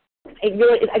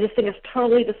 I just think it's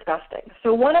totally disgusting.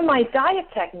 So one of my diet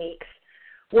techniques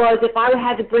was if I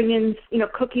had to bring in,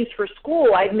 cookies for school,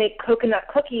 I'd make coconut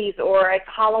cookies, or at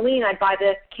Halloween I'd buy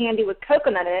the candy with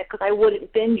coconut in it because I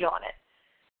wouldn't binge on it.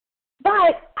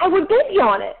 But I would binge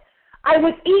on it. I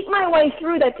would eat my way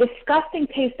through that disgusting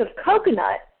taste of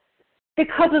coconut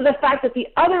because of the fact that the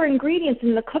other ingredients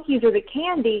in the cookies or the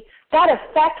candy, that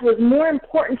effect was more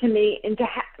important to me, and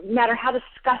no matter how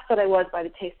disgusted I was by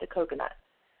the taste of coconut.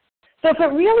 So if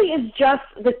it really is just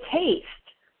the taste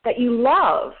that you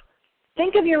love,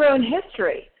 think of your own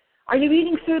history. Are you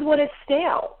eating food when it's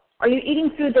stale? Are you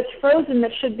eating food that's frozen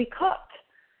that should be cooked?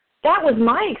 That was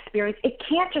my experience. It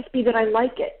can't just be that I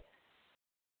like it.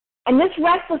 And this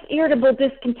restless, irritable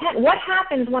discontent, what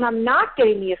happens when I'm not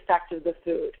getting the effect of the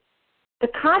food? The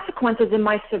consequences in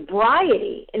my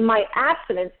sobriety, in my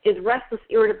abstinence, is restless,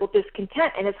 irritable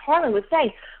discontent. And as Harlan was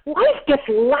saying, life gets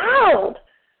loud.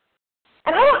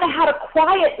 And I don't know how to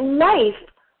quiet life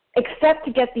except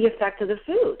to get the effect of the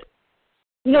food.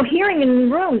 Hearing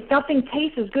in rooms, nothing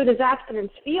tastes as good as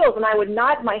abstinence feels, and I would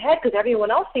nod my head because everyone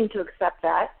else seemed to accept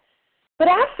that. But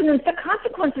abstinence, the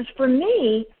consequences for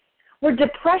me were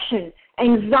depression,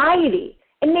 anxiety.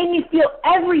 It made me feel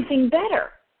everything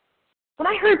better. When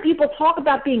I heard people talk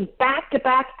about being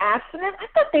back-to-back abstinent, I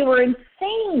thought they were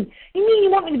insane. You mean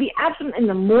you want me to be abstinent in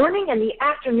the morning and the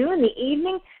afternoon and the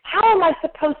evening? How am I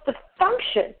supposed to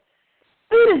function?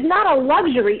 Food is not a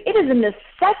luxury. It is a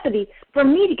necessity for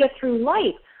me to get through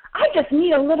life. I just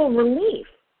need a little relief.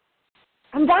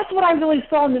 And that's what I really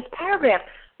saw in this paragraph.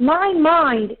 My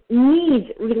mind needs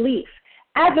relief.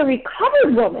 As a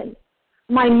recovered woman,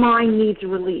 my mind needs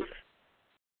relief.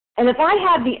 And if I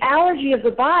have the allergy of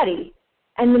the body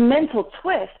and the mental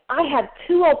twist, I have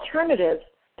two alternatives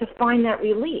to find that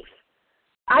relief.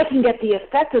 I can get the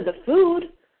effect of the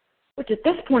food, which at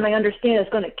this point I understand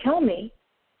is going to kill me,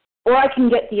 or I can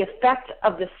get the effect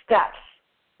of the steps,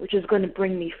 which is going to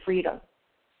bring me freedom.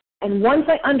 And once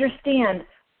I understand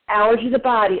allergy of the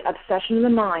body, obsession of the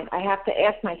mind, I have to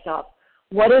ask myself,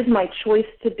 what is my choice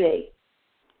to be?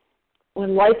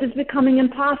 When life is becoming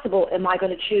impossible, am I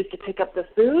going to choose to pick up the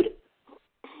food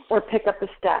or pick up the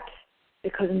steps?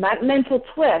 Because that mental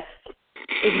twist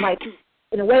is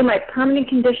in a way, my permanent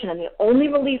condition, and the only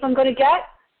relief I'm going to get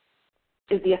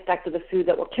is the effect of the food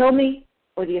that will kill me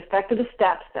or the effect of the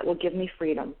steps that will give me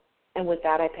freedom. And with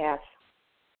that, I pass.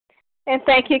 And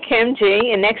thank you, Kim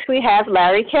G. And next we have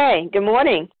Larry K. Good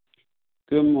morning.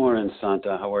 Good morning,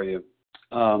 Santa. How are you?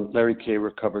 Larry K.,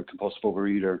 recovered compulsive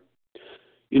overeater.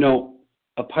 You know,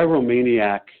 a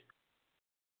pyromaniac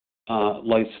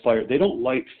lights fire. They don't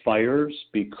light fires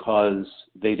because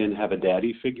they didn't have a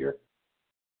daddy figure.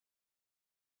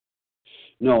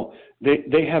 No,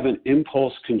 they have an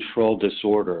impulse control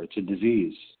disorder. It's a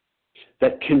disease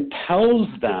that compels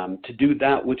them to do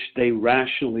that which they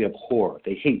rationally abhor.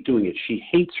 They hate doing it. She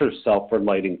hates herself for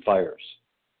lighting fires.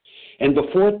 And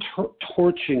before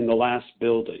torching the last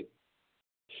building,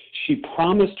 she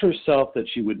promised herself that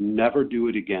she would never do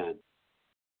it again.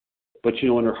 But, you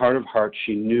know, in her heart of hearts,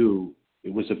 she knew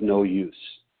it was of no use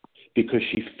because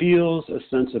she feels a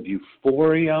sense of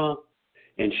euphoria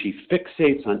and she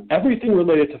fixates on everything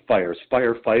related to fires.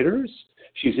 Firefighters,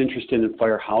 she's interested in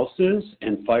firehouses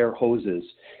and fire hoses.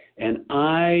 And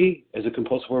I, as a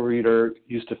compulsive overeater,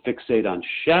 used to fixate on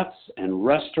chefs and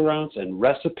restaurants and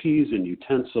recipes and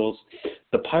utensils.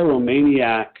 The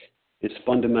pyromaniac is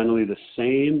fundamentally the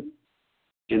same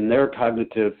in their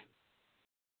cognitive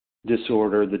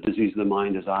disorder, the disease of the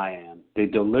mind, as I am. They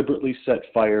deliberately set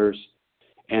fires,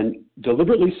 and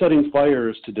deliberately setting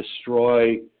fires to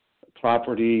destroy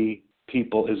property,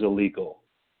 people, is illegal.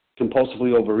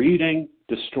 Compulsively overeating,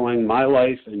 destroying my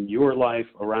life and your life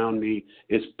around me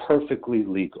is perfectly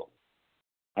legal.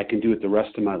 I can do it the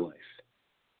rest of my life.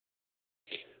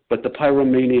 But the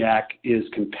pyromaniac is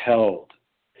compelled.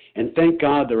 And thank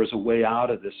God there is a way out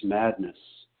of this madness.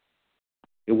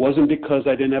 It wasn't because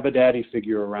I didn't have a daddy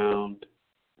figure around.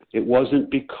 It wasn't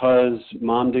because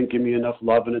mom didn't give me enough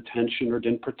love and attention or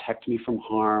didn't protect me from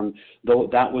harm, though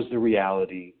that was the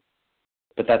reality.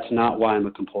 But that's not why I'm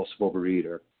a compulsive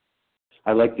overeater.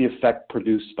 I like the effect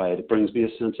produced by it. It brings me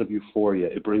a sense of euphoria.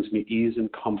 It brings me ease and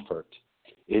comfort.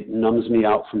 It numbs me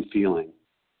out from feeling.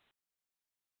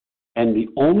 And the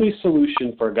only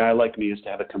solution for a guy like me is to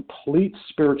have a complete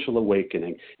spiritual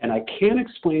awakening. And I can't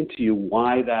explain to you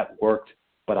why that worked,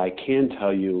 but I can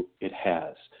tell you it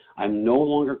has. I'm no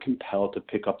longer compelled to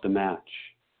pick up the match.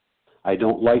 I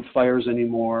don't light fires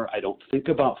anymore. I don't think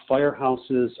about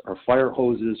firehouses or fire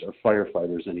hoses or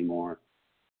firefighters anymore.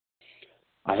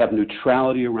 I have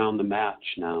neutrality around the match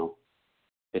now.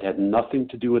 It had nothing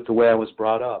to do with the way I was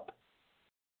brought up.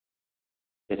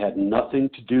 It had nothing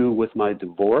to do with my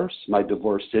divorce. My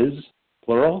divorce is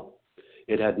plural.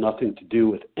 It had nothing to do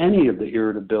with any of the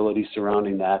irritability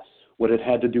surrounding that. What it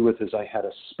had to do with is I had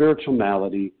a spiritual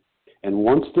malady, and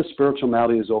once the spiritual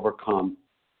malady is overcome,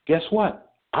 guess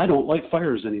what? I don't light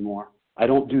fires anymore. I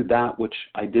don't do that which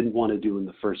I didn't want to do in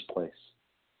the first place.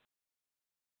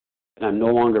 And I'm no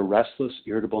longer restless,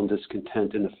 irritable, and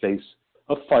discontent in the face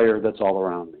of fire that's all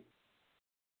around me.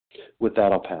 With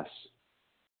that, I'll pass.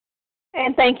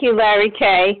 And thank you, Larry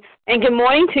K. And good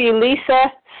morning to you,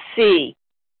 Lisa C.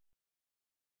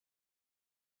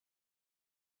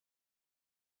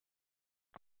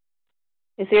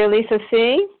 Is there a Lisa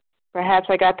C? Perhaps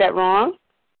I got that wrong.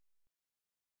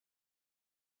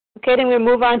 Okay, then we'll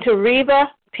move on to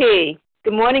Reva P.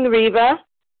 Good morning, Reva.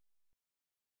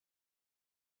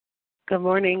 Good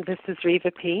morning. This is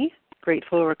Reva P.,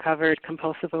 grateful, recovered,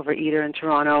 compulsive overeater in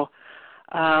Toronto.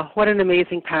 What an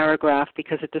amazing paragraph,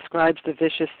 because it describes the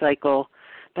vicious cycle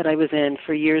that I was in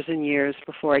for years and years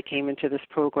before I came into this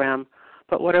program.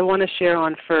 But what I want to share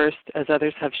on first, as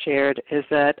others have shared, is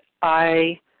that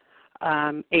I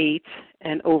ate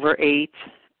and overate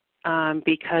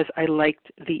because I liked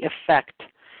the effect.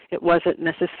 It wasn't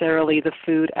necessarily the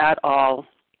food at all.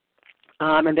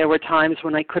 And there were times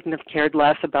when I couldn't have cared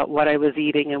less about what I was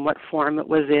eating and what form it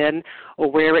was in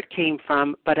or where it came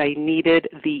from, but I needed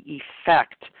the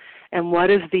effect. And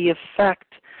what is the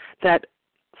effect that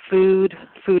food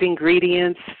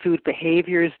ingredients, food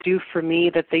behaviors do for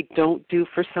me that they don't do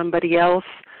for somebody else.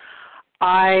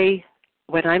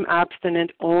 When I'm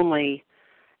abstinent only,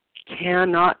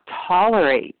 cannot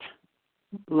tolerate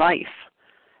life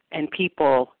and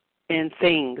people and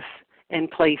things and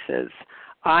places.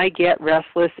 I get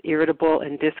restless, irritable,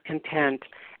 and discontent.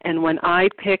 And when I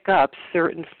pick up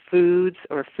certain foods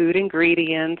or food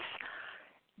ingredients,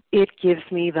 it gives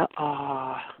me the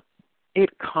awe. It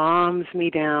calms me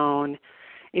down.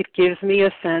 It gives me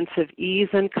a sense of ease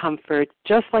and comfort,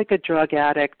 just like a drug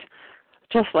addict,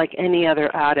 just like any other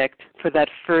addict, for that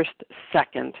first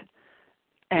second.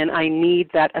 And I need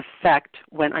that effect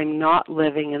when I'm not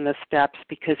living in the steps,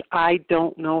 because I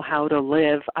don't know how to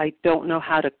live. I don't know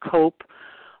how to cope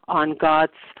on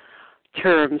God's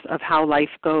terms of how life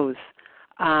goes.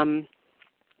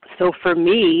 So for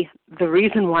me, the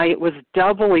reason why it was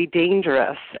doubly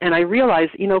dangerous, and I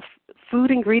realized,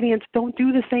 food ingredients don't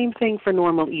do the same thing for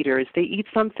normal eaters. They eat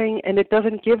something and it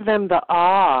doesn't give them the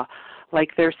awe,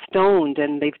 like they're stoned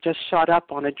and they've just shot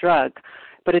up on a drug,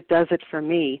 but it does it for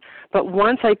me. But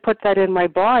once I put that in my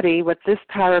body, what this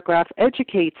paragraph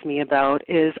educates me about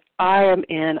is I am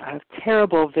in a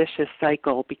terrible vicious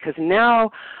cycle, because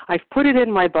now I've put it in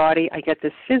my body, I get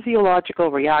this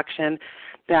physiological reaction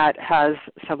that has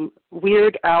some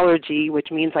weird allergy, which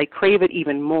means I crave it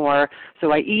even more,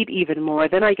 so I eat even more.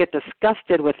 Then I get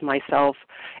disgusted with myself,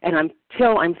 and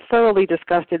until I'm thoroughly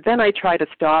disgusted, then I try to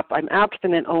stop. I'm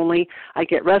abstinent only. I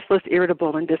get restless,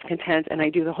 irritable, and discontent, and I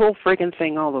do the whole friggin'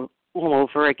 thing all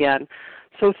over again.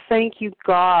 So thank you,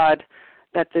 God,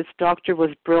 that this doctor was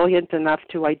brilliant enough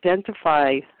to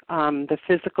identify the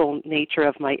physical nature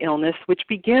of my illness, which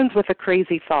begins with a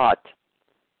crazy thought.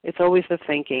 It's always the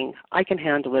thinking, I can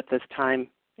handle it this time.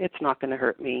 It's not going to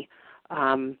hurt me.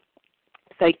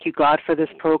 Thank you, God, for this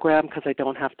program, because I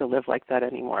don't have to live like that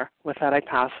anymore. With that, I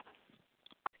pass.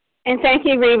 And thank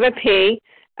you, Reva P.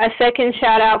 A second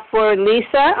shout-out for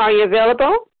Lisa. Are you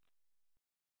available?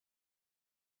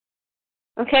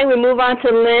 Okay, we move on to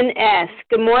Lynn S.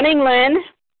 Good morning, Lynn.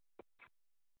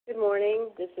 Good morning.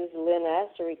 This is Lynn S.,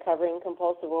 a recovering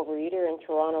compulsive overeater in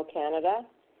Toronto, Canada.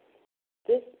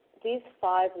 These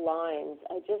 5 lines,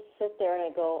 I just sit there and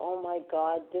I go, oh my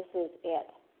God, this is it.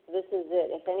 This is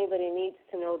it. If anybody needs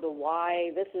to know the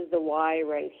why, this is the why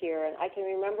right here. And I can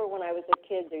remember when I was a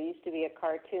kid, there used to be a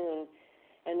cartoon,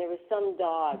 and there was some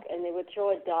dog, and they would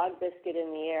throw a dog biscuit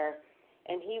in the air,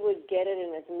 and he would get it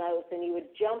in his mouth, and he would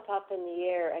jump up in the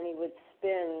air, and he would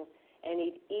spin, and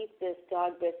he'd eat this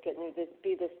dog biscuit, and there'd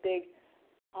be this big,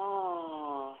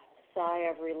 sigh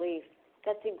of relief.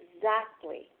 That's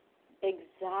exactly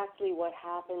what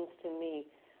happens to me.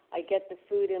 I get the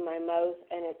food in my mouth,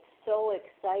 and it's so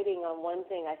exciting on one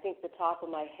thing. I think the top of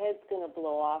my head's going to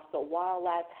blow off, but while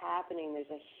that's happening, there's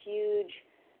a huge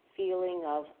feeling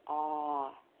of awe,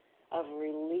 of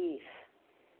relief.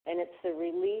 And it's the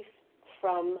relief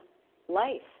from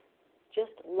life,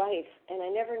 just life. And I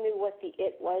never knew what the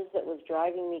it was that was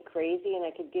driving me crazy, and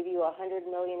I could give you 100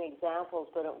 million examples,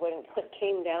 but when it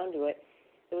came down to it,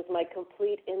 it was my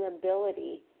complete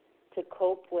inability to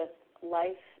cope with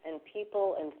life and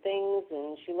people and things,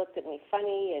 and she looked at me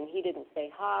funny, and he didn't say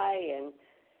hi, and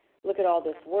look at all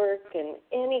this work, and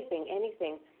anything.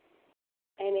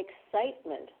 And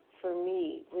excitement for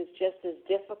me was just as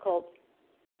difficult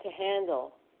to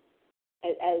handle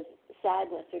as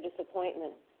sadness or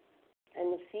disappointment.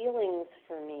 And the feelings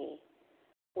for me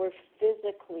were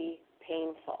physically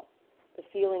painful. The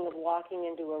feeling of walking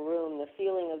into a room, the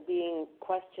feeling of being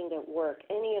questioned at work,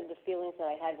 any of the feelings that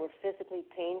I had were physically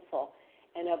painful.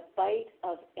 And a bite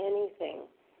of anything,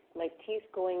 my teeth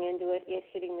going into it, it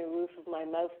hitting the roof of my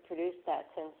mouth, produced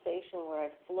that sensation where I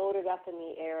floated up in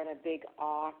the air and a big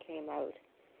awe came out.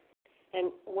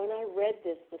 And when I read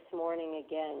this morning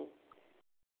again,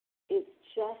 it's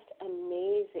just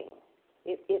amazing.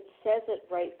 It says it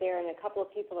right there, and a couple of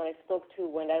people that I spoke to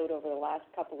went out over the last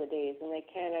couple of days, and they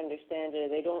can't understand it, or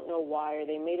they don't know why, or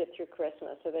they made it through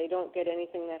Christmas, or they don't get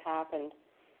anything that happened.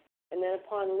 And then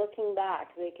upon looking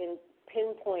back, they can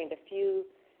pinpoint a few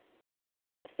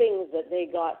things that they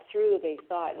got through, they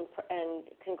thought, and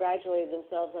congratulated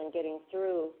themselves on getting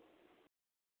through.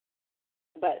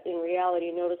 But in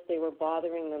reality, notice they were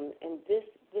bothering them. And this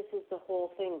is the whole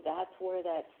thing. That's where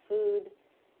that food,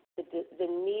 the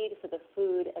need for the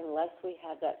food, unless we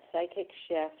have that psychic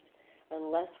shift,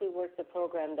 unless we work the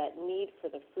program, that need for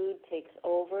the food takes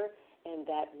over, and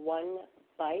that one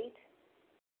bite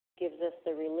gives us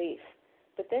the relief.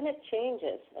 But then it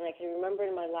changes, and I can remember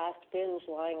in my last binge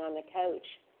lying on the couch,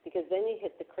 because then you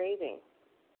hit the craving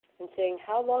and saying,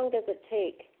 how long does it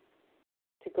take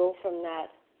to go from that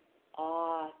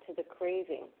awe to the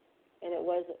craving? and it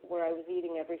was where I was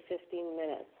eating every 15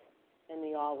 minutes, and the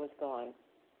yaw was gone.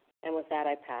 And with that,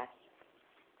 I pass.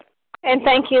 And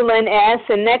thank you, Lynn S.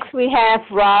 And next we have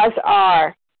Roz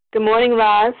R. Good morning,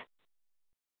 Roz.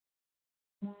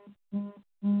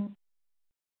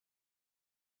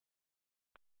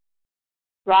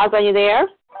 Roz, are you there?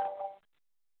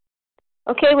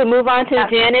 Okay, we'll move on to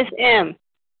Janice M.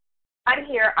 I'm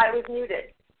here. I was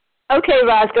muted. Okay,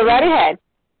 Roz, go right ahead.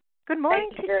 Good morning.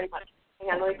 Thank you very much. Hang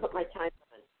on, let me put my time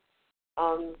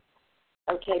on.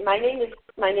 Okay, my name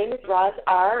is Roz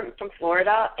R. I'm from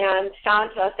Florida, and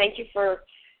Shanta, thank you for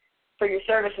your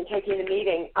service and taking the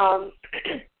meeting.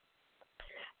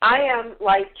 I am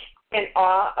like in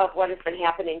awe of what has been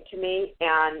happening to me,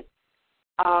 and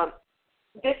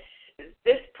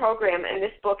this program and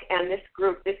this book and this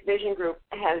group, this vision group,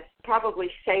 has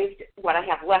probably saved what I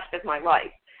have left of my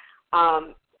life,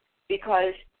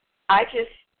 because I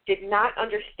just did not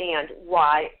understand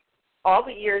why all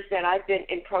the years that I've been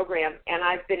in program, and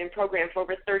I've been in program for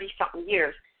over 30-something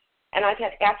years, and I've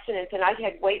had abstinence and I've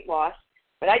had weight loss,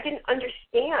 but I didn't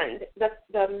understand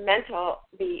the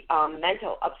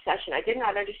mental obsession. I did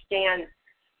not understand,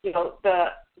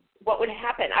 what would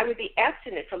happen. I would be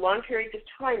abstinent for long periods of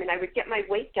time, and I would get my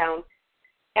weight down,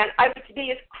 and I would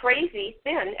be as crazy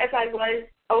thin as I was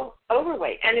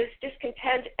overweight, and as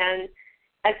discontent and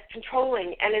as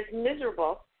controlling and as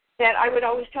miserable that I would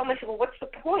always tell myself, well, what's the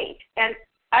point? And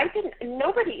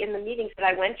nobody in the meetings that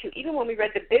I went to, even when we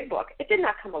read the big book, it did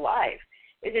not come alive.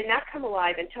 It did not come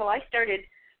alive until I started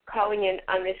calling in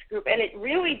on this group, and it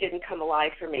really didn't come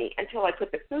alive for me until I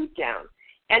put the food down.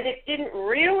 And it didn't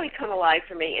really come alive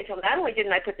for me until not only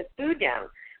didn't I put the food down,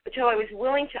 but until I was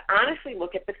willing to honestly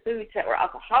look at the foods that were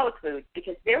alcoholic foods,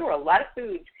 because there were a lot of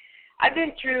foods. I've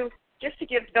been through, just to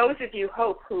give those of you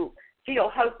hope who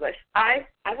feel hopeless, I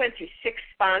went through 6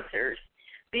 sponsors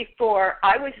before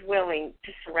I was willing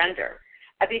to surrender,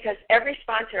 because every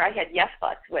sponsor I had yes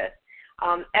buts with,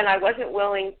 and I wasn't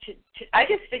willing to I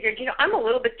just figured, I'm a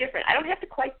little bit different. I don't have to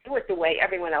quite do it the way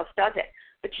everyone else does it.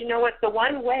 But you know what? The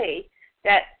one way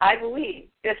that I believe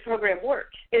this program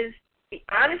works is the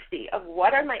honesty of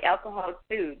what are my alcoholic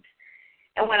foods.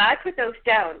 And when I put those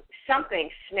down, something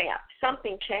snapped,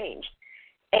 something changed.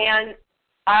 And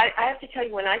I have to tell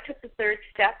you, when I took the 3rd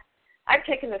step, I've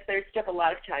taken the 3rd step a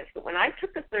lot of times, but when I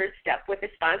took the 3rd step with the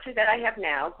sponsor that I have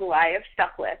now, who I have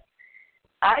stuck with,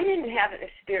 I didn't have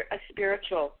a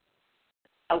spiritual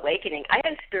awakening. I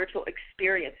had a spiritual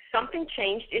experience. Something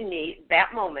changed in me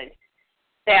that moment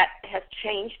that has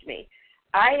changed me.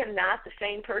 I am not the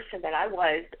same person that I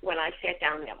was when I sat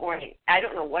down that morning. I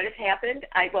don't know what has happened.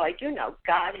 I do know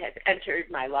God has entered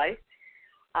my life.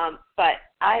 But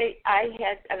I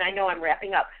had, and I know I'm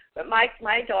wrapping up, but my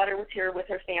daughter was here with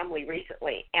her family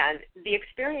recently, and the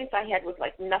experience I had was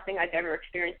like nothing I've ever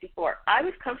experienced before. I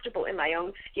was comfortable in my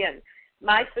own skin.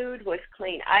 My food was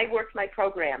clean. I worked my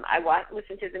program. I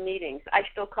listened to the meetings. I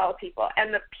still call people.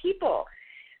 And the people,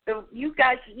 you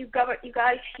guys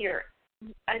here,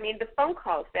 I mean, the phone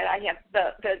calls that I have,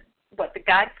 the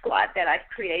God Squad that I've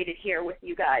created here with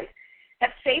you guys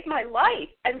have saved my life.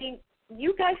 I mean,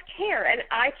 you guys care, and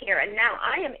I care, and now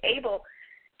I am able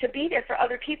to be there for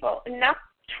other people, and not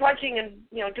trudging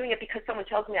and doing it because someone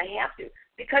tells me I have to,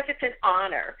 because it's an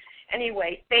honor.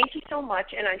 Anyway, thank you so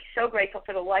much, and I'm so grateful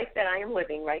for the life that I am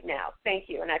living right now. Thank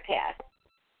you, and I pass.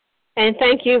 And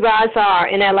thank you, Roz R.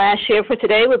 And our last share for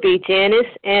today will be Janice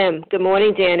M. Good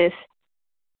morning, Janice.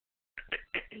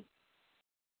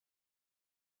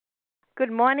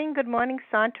 Good morning,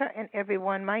 Santa and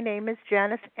everyone. My name is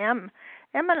Janice M.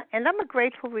 And I'm a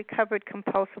grateful, recovered,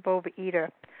 compulsive overeater.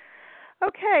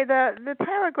 Okay, the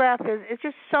paragraph is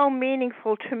just so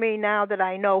meaningful to me now that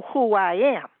I know who I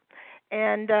am.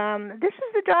 And this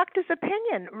is the doctor's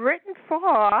opinion, written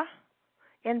for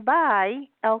and by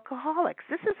alcoholics.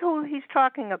 This is who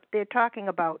they're talking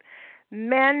about.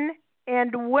 Men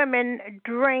and women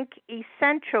drink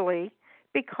essentially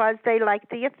because they like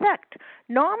the effect.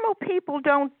 Normal people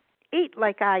don't eat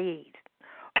like I eat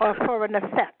or for an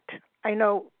effect. I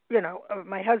know,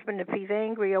 my husband, if he's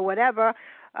angry or whatever,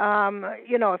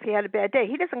 if he had a bad day,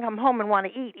 he doesn't come home and want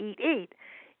to eat.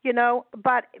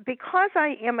 But because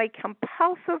I am a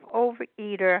compulsive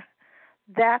overeater,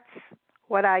 that's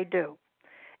what I do.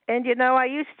 And, I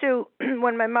used to,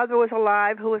 when my mother was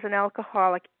alive, who was an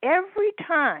alcoholic, every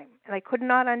time, and I could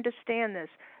not understand this,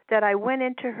 that I went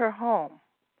into her home,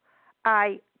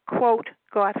 I, quote,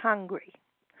 got hungry.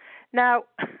 Now,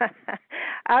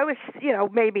 I was,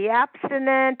 maybe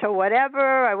abstinent or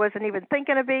whatever. I wasn't even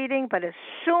thinking of eating, but as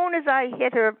soon as I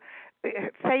hit her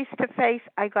face to face,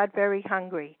 I got very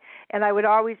hungry, and I would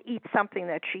always eat something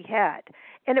that she had.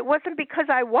 And it wasn't because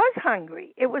I was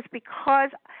hungry. It was because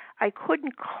I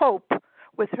couldn't cope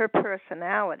with her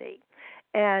personality.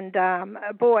 And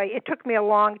boy, it took me a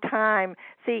long time.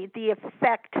 See, the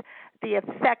effect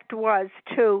was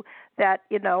too that,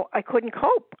 I couldn't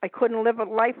cope. I couldn't live a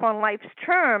life on life's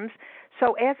terms.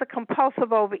 So as a compulsive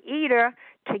overeater,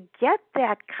 to get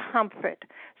that comfort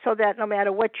so that no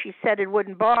matter what she said, it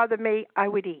wouldn't bother me, I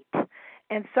would eat.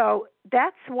 And so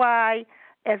that's why,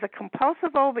 as a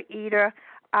compulsive overeater,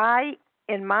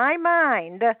 in my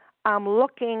mind, I'm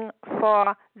looking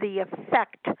for the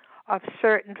effect of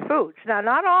certain foods. Now,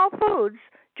 not all foods,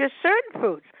 just certain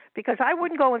foods, because I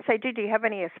wouldn't go and say, do you have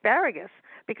any asparagus?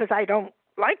 Because I don't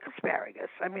like asparagus.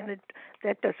 I mean,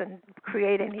 that doesn't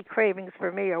create any cravings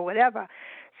for me or whatever.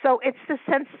 So it's the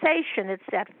sensation. It's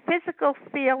that physical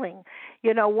feeling.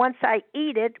 Once I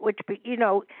eat it, which,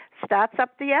 starts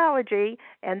up the allergy,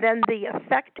 and then the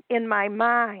effect in my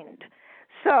mind.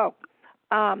 So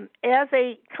as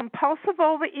a compulsive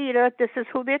overeater, this is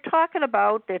who they're talking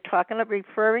about. They're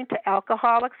referring to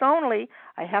alcoholics only.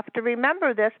 I have to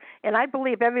remember this, and I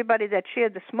believe everybody that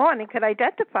shared this morning could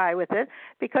identify with it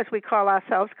because we call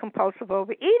ourselves compulsive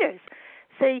overeaters.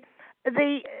 See,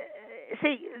 the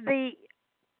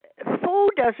food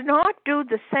does not do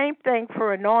the same thing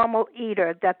for a normal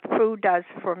eater that food does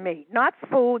for me. Not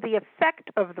food, the effect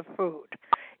of the food.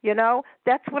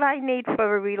 That's what I need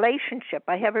for a relationship.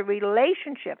 I have a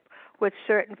relationship with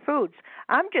certain foods.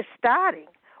 I'm just starting,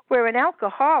 where an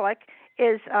alcoholic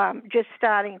is just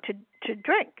starting to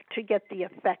drink to get the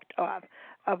effect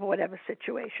of whatever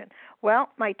situation. Well,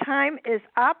 my time is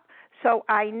up, so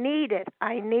I need it.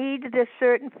 I need this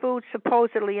certain food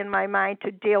supposedly in my mind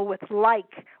to deal with life.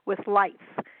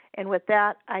 And with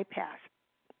that, I pass.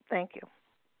 Thank you.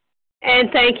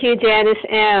 And thank you, Janice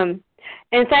M.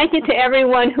 And thank you to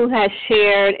everyone who has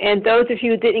shared. And those of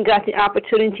you who didn't get the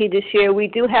opportunity to share, we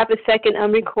do have a second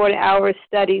unrecorded hour of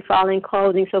study following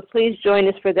closing, so please join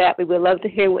us for that. We would love to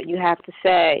hear what you have to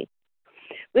say.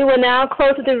 We will now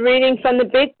close with a reading from the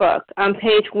Big Book on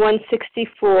page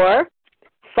 164,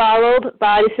 followed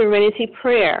by the Serenity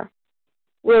Prayer.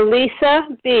 Will Lisa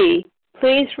B.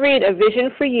 please read A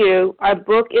Vision for You? Our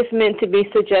book is meant to be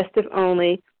suggestive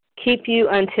only. Keep you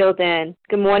until then.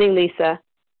 Good morning, Lisa.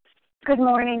 Good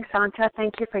morning, Santa.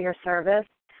 Thank you for your service.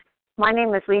 My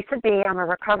name is Lisa B. I'm a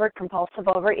recovered compulsive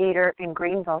overeater in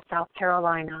Greenville, South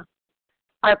Carolina.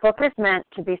 Our book is meant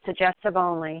to be suggestive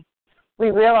only. We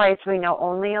realize we know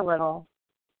only a little.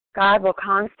 God will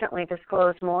constantly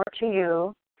disclose more to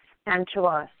you and to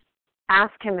us.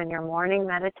 Ask Him in your morning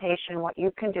meditation what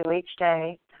you can do each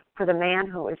day for the man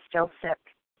who is still sick.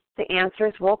 The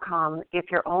answers will come if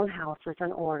your own house is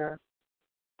in order.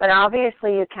 But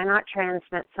obviously you cannot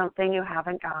transmit something you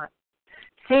haven't got.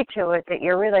 See to it that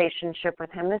your relationship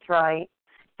with Him is right,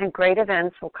 and great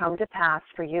events will come to pass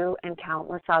for you and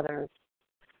countless others.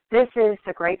 This is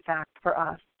the great fact for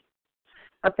us.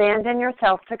 Abandon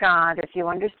yourself to God if you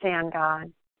understand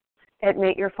God.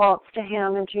 Admit your faults to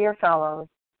Him and to your fellows.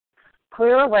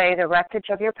 Clear away the wreckage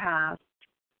of your past.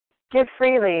 Give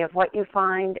freely of what you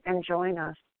find and join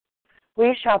us.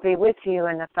 We shall be with you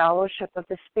in the fellowship of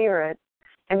the Spirit,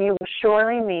 and you will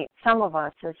surely meet some of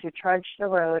us as you trudge the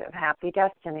road of happy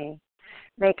destiny.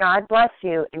 May God bless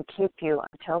you and keep you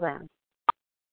until then.